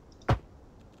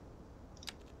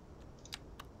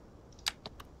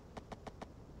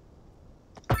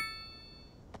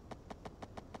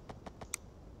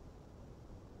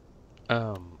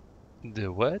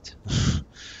 The what?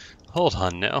 Hold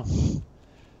on now.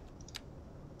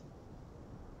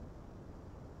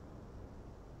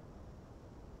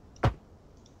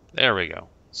 There we go.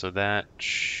 So that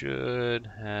should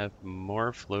have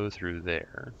more flow through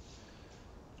there.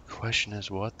 Question is,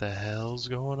 what the hell's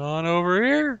going on over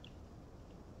here?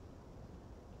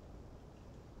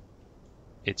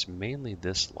 It's mainly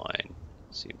this line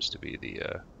seems to be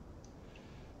the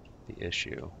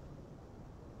issue.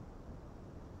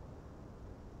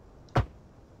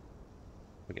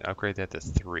 We can upgrade that to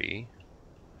 3.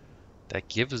 That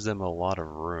gives them a lot of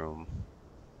room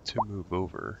to move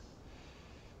over.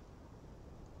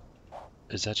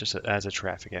 Is that just as a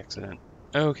traffic accident?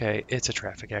 Okay, it's a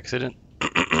traffic accident.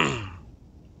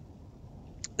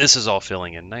 This is all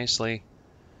filling in nicely.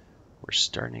 We're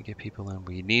starting to get people in.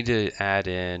 We need to add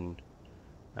in,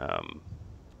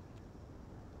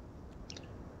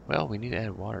 well, we need to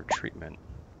add water treatment.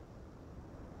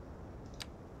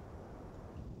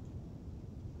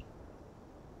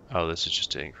 Oh, this is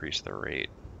just to increase the rate.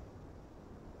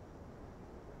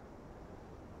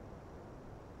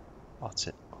 What's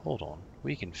it? Hold on.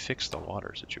 We can fix the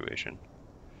water situation.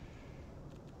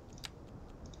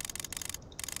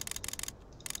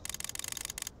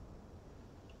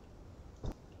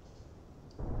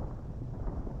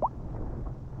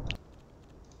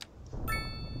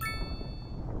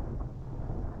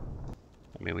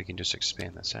 I mean, we can just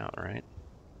expand this out, right?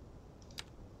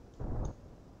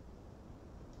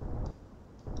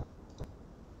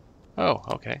 Oh,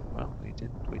 okay. Well,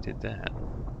 we did that.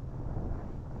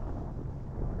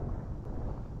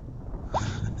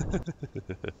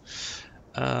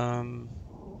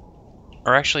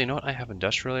 Or actually, you know what? I have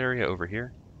industrial area over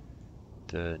here.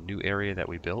 The new area that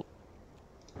we built.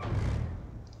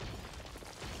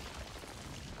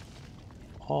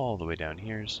 All the way down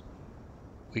here's.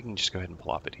 We can just go ahead and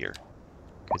plop it here.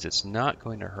 Because it's not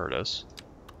going to hurt us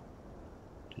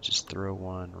to just throw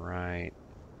one right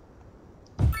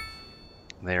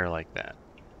there like that.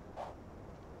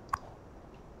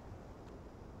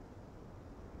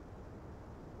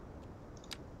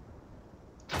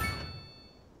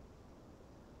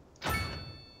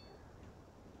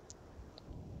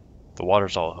 The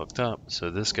water's all hooked up, so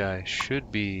this guy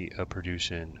should be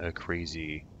producing a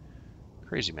crazy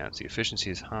amounts. The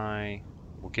efficiency is high.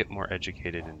 We'll get more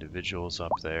educated individuals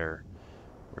up there.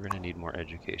 We're going to need more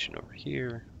education over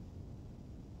here.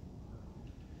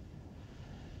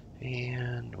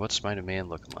 And what's my demand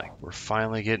looking like? We're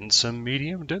finally getting some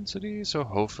medium density, so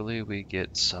hopefully we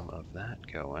get some of that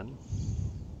going.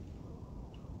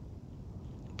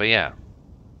 But yeah,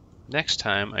 next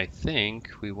time I think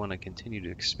we want to continue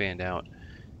to expand out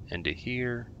into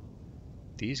here.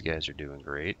 These guys are doing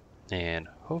great, and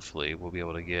hopefully we'll be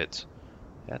able to get,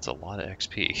 that's a lot of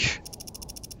XP.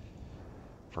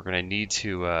 We're going to need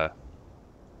to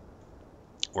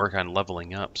work on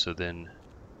leveling up, so then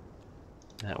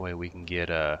that way we can get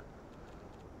a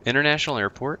international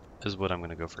airport is what I'm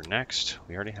going to go for next.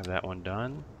 We already have that one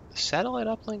done. The satellite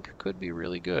uplink could be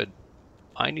really good.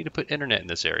 I need to put internet in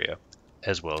this area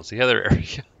as well as the other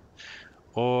area.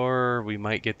 Or we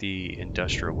might get the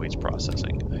industrial waste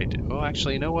processing. Oh,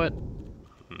 actually, you know what?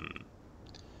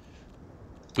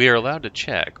 We are allowed to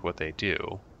check what they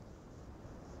do.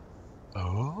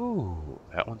 Oh,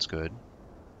 that one's good.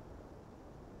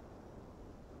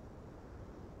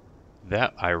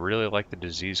 That I really like the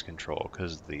disease control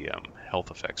because of the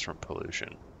health effects from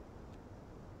pollution.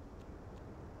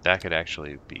 That could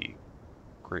actually be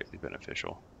greatly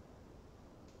beneficial.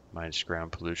 Minus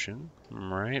ground pollution,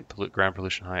 right? Ground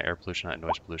pollution high, air pollution high,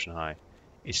 noise pollution high.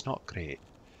 It's not great,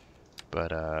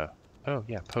 but oh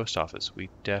yeah, post office. We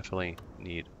definitely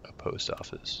need a post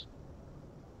office.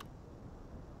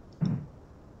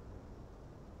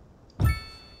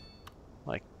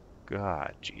 Like,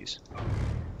 God, jeez.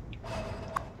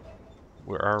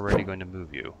 We're already going to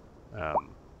move you.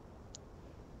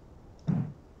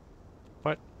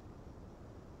 What?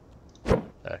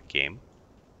 Game.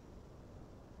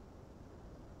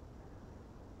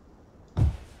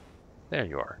 There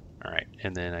you are. All right,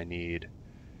 and then I need.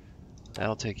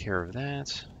 That'll take care of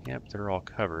that. Yep, they're all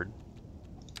covered.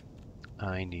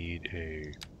 I need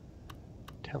a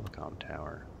telecom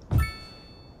tower.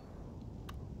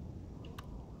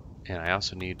 And I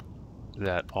also need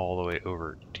that all the way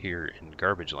over here in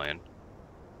garbage land.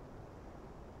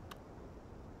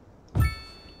 And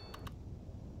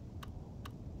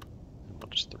we'll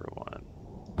just throw one.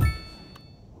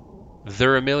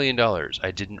 They're $1 million.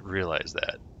 I didn't realize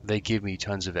that. They give me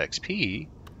tons of XP,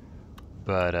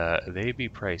 but they'd be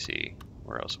pricey.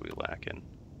 Where else are we lacking?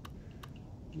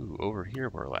 Ooh, over here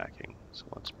we're lacking. So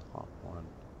let's plop one.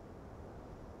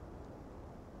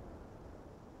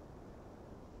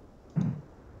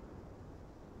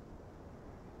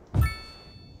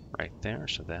 Right there,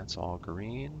 so that's all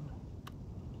green.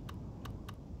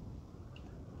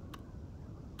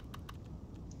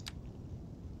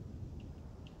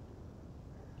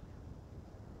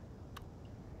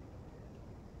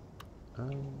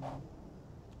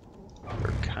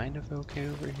 They're kind of okay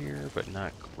over here, but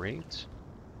not great.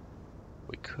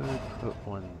 We could put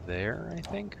one there, I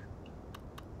think.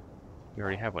 We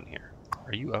already have one here.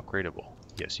 Are you upgradable?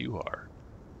 Yes, you are.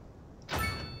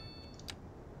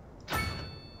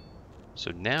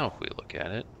 So now if we look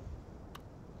at it,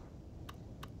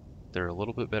 they're a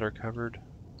little bit better covered.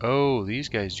 Oh, these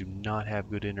guys do not have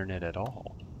good internet at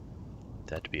all.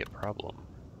 That'd be a problem.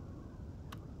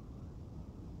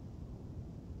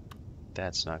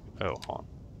 That's not... Oh, hold on.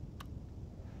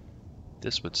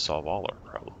 This would solve all our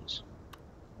problems.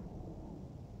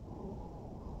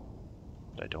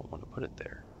 But I don't want to put it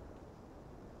there.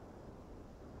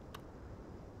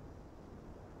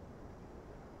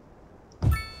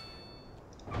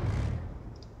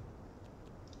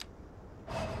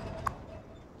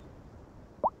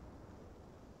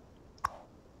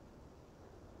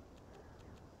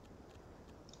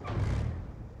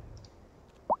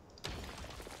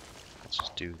 Let's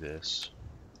just do this.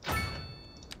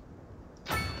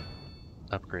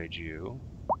 Upgrade you.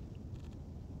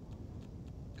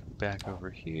 Come back over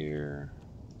here.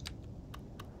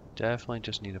 Definitely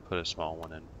just need to put a small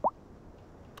one in.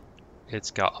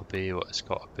 It's gotta be what it's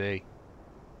gotta be.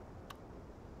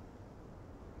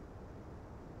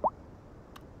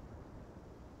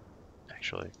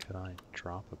 Actually, could I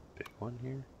drop a big one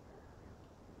here?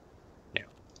 No.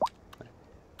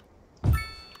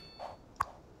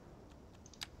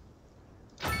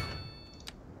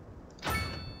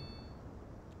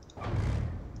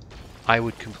 I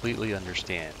would completely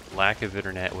understand. Lack of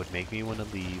internet would make me want to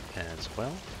leave as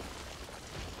well.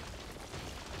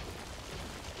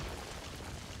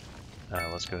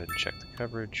 Let's go ahead and check the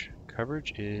coverage.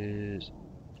 Coverage is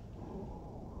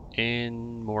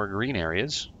in more green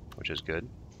areas, which is good.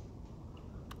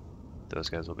 Those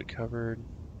guys will be covered.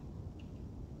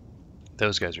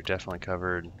 Those guys are definitely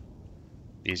covered.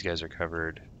 These guys are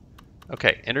covered.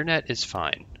 Okay, internet is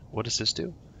fine. What does this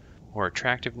do? More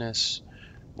attractiveness,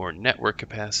 more network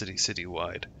capacity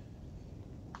citywide,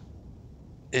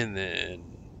 and then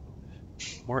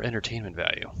more entertainment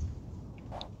value.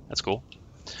 That's cool.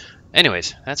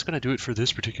 Anyways, that's going to do it for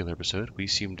this particular episode. We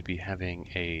seem to be having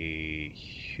a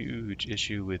huge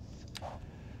issue with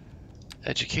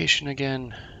education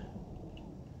again.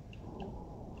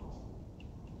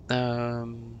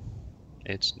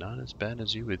 It's not as bad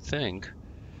as you would think.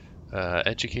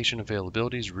 Education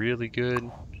availability is really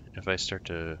good. If I start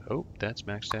to... Oh, that's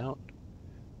maxed out.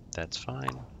 That's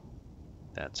fine.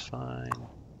 That's fine.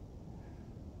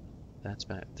 That's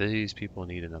bad. These people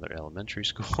need another elementary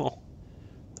school.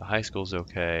 The high school's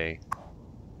okay.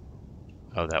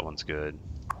 Oh, that one's good.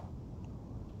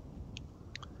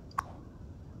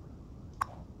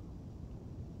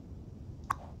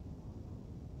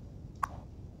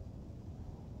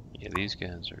 Yeah, these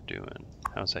guys are doing...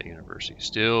 How's that university?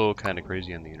 Still kind of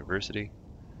crazy on the university.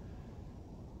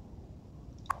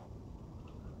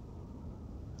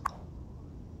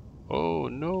 Oh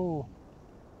no!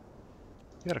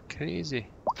 You're crazy.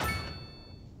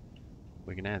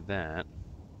 We can add that.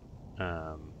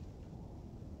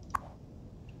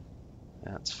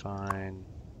 That's fine.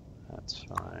 That's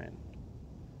fine.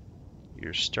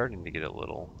 You're starting to get a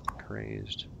little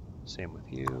crazed. Same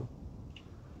with you.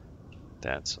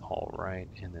 That's all right.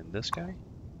 And then this guy?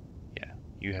 Yeah,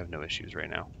 you have no issues right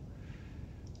now.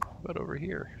 But over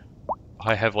here,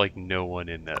 I have like no one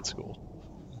in that school.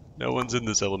 No one's in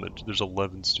this element. There's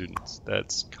 11 students.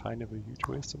 That's kind of a huge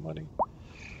waste of money.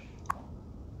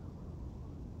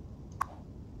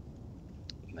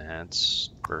 That's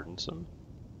burdensome.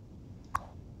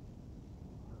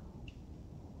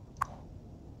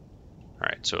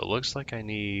 Alright, so it looks like I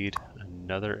need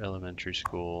another elementary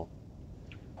school.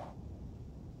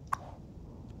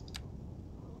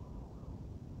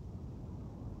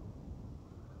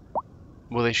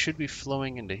 Well, they should be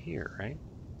flowing into here, right?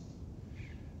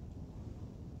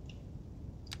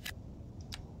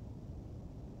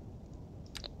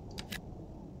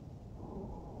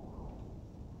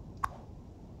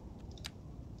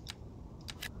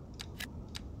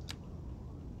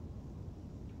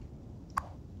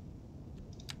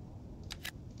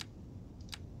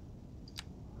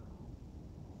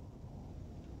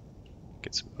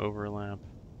 Get some overlap.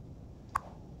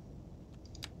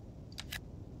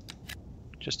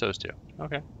 Just those two.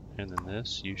 Okay. And then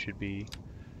this, you should be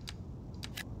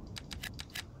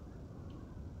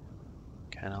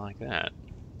kind of like that.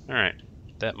 Alright.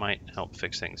 That might help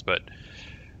fix things, but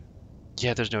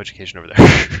yeah, there's no education over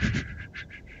there.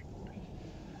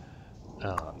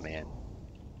 Oh, man.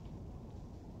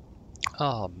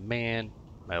 Oh, man.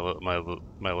 My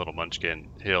little munchkin,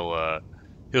 he'll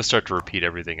start to repeat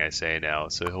everything I say now,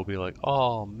 so he'll be like,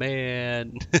 "Oh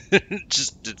man."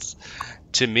 It's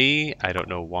to me, I don't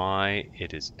know why,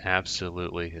 it is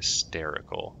absolutely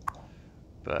hysterical.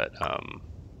 But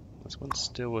this one's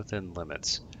still within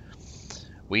limits.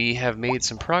 We have made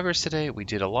some progress today. We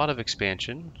did a lot of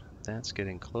expansion. That's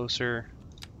getting closer.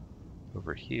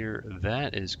 Over here,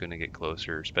 that is going to get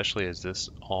closer, especially as this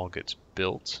all gets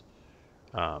built.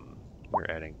 We're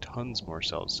adding tons more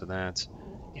cells to that.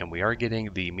 And we are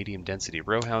getting the medium density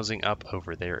row housing up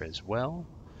over there as well,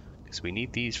 because we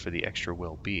need these for the extra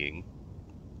well-being.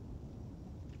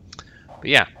 But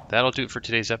yeah, that'll do it for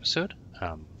today's episode.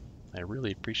 I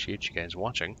really appreciate you guys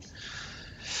watching.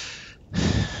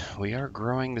 We are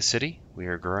growing the city. We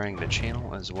are growing the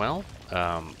channel as well.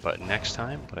 But next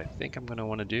time, what I think I'm going to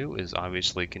want to do is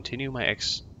obviously continue my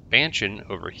expansion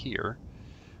over here.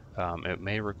 It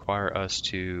may require us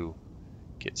to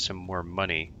get some more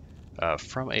money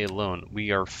from a loan.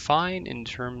 We are fine in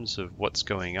terms of what's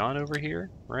going on over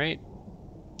here, right?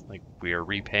 Like, we are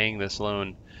repaying this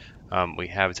loan. We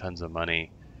have tons of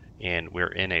money, and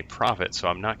we're in a profit, so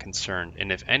I'm not concerned.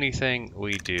 And if anything,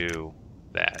 we do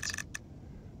that.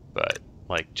 But,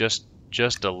 like, just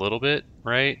a little bit,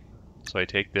 right? So I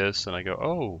take this, and I go,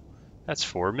 oh, that's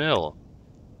 4 mil.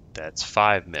 That's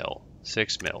 5 mil,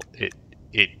 6 mil.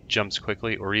 It jumps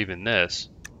quickly, or even this.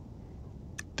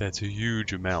 That's a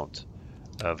huge amount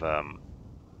of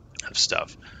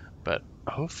stuff, but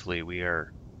hopefully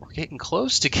we're getting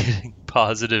close to getting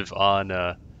positive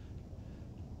on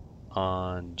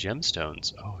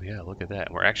gemstones. Oh yeah, look at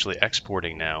that. We're actually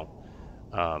exporting now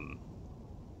a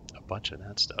bunch of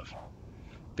that stuff.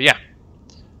 But yeah,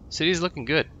 city's looking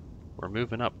good. We're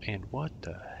moving up. And what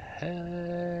the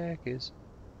heck is...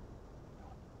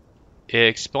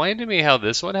 Explain to me how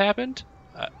this one happened?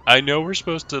 I know we're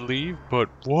supposed to leave, but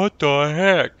what the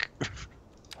heck?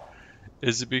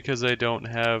 Is it because I don't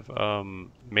have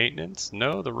maintenance?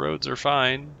 No, the roads are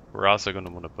fine. We're also going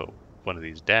to want to put one of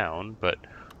these down, but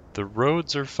the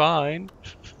roads are fine.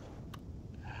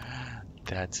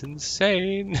 That's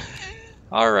insane.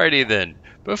 Alrighty then.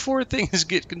 Before things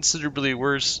get considerably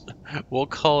worse, we'll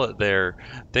call it there.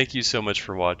 Thank you so much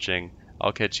for watching.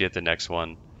 I'll catch you at the next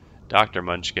one. Dr.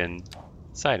 Munchkin,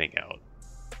 signing out.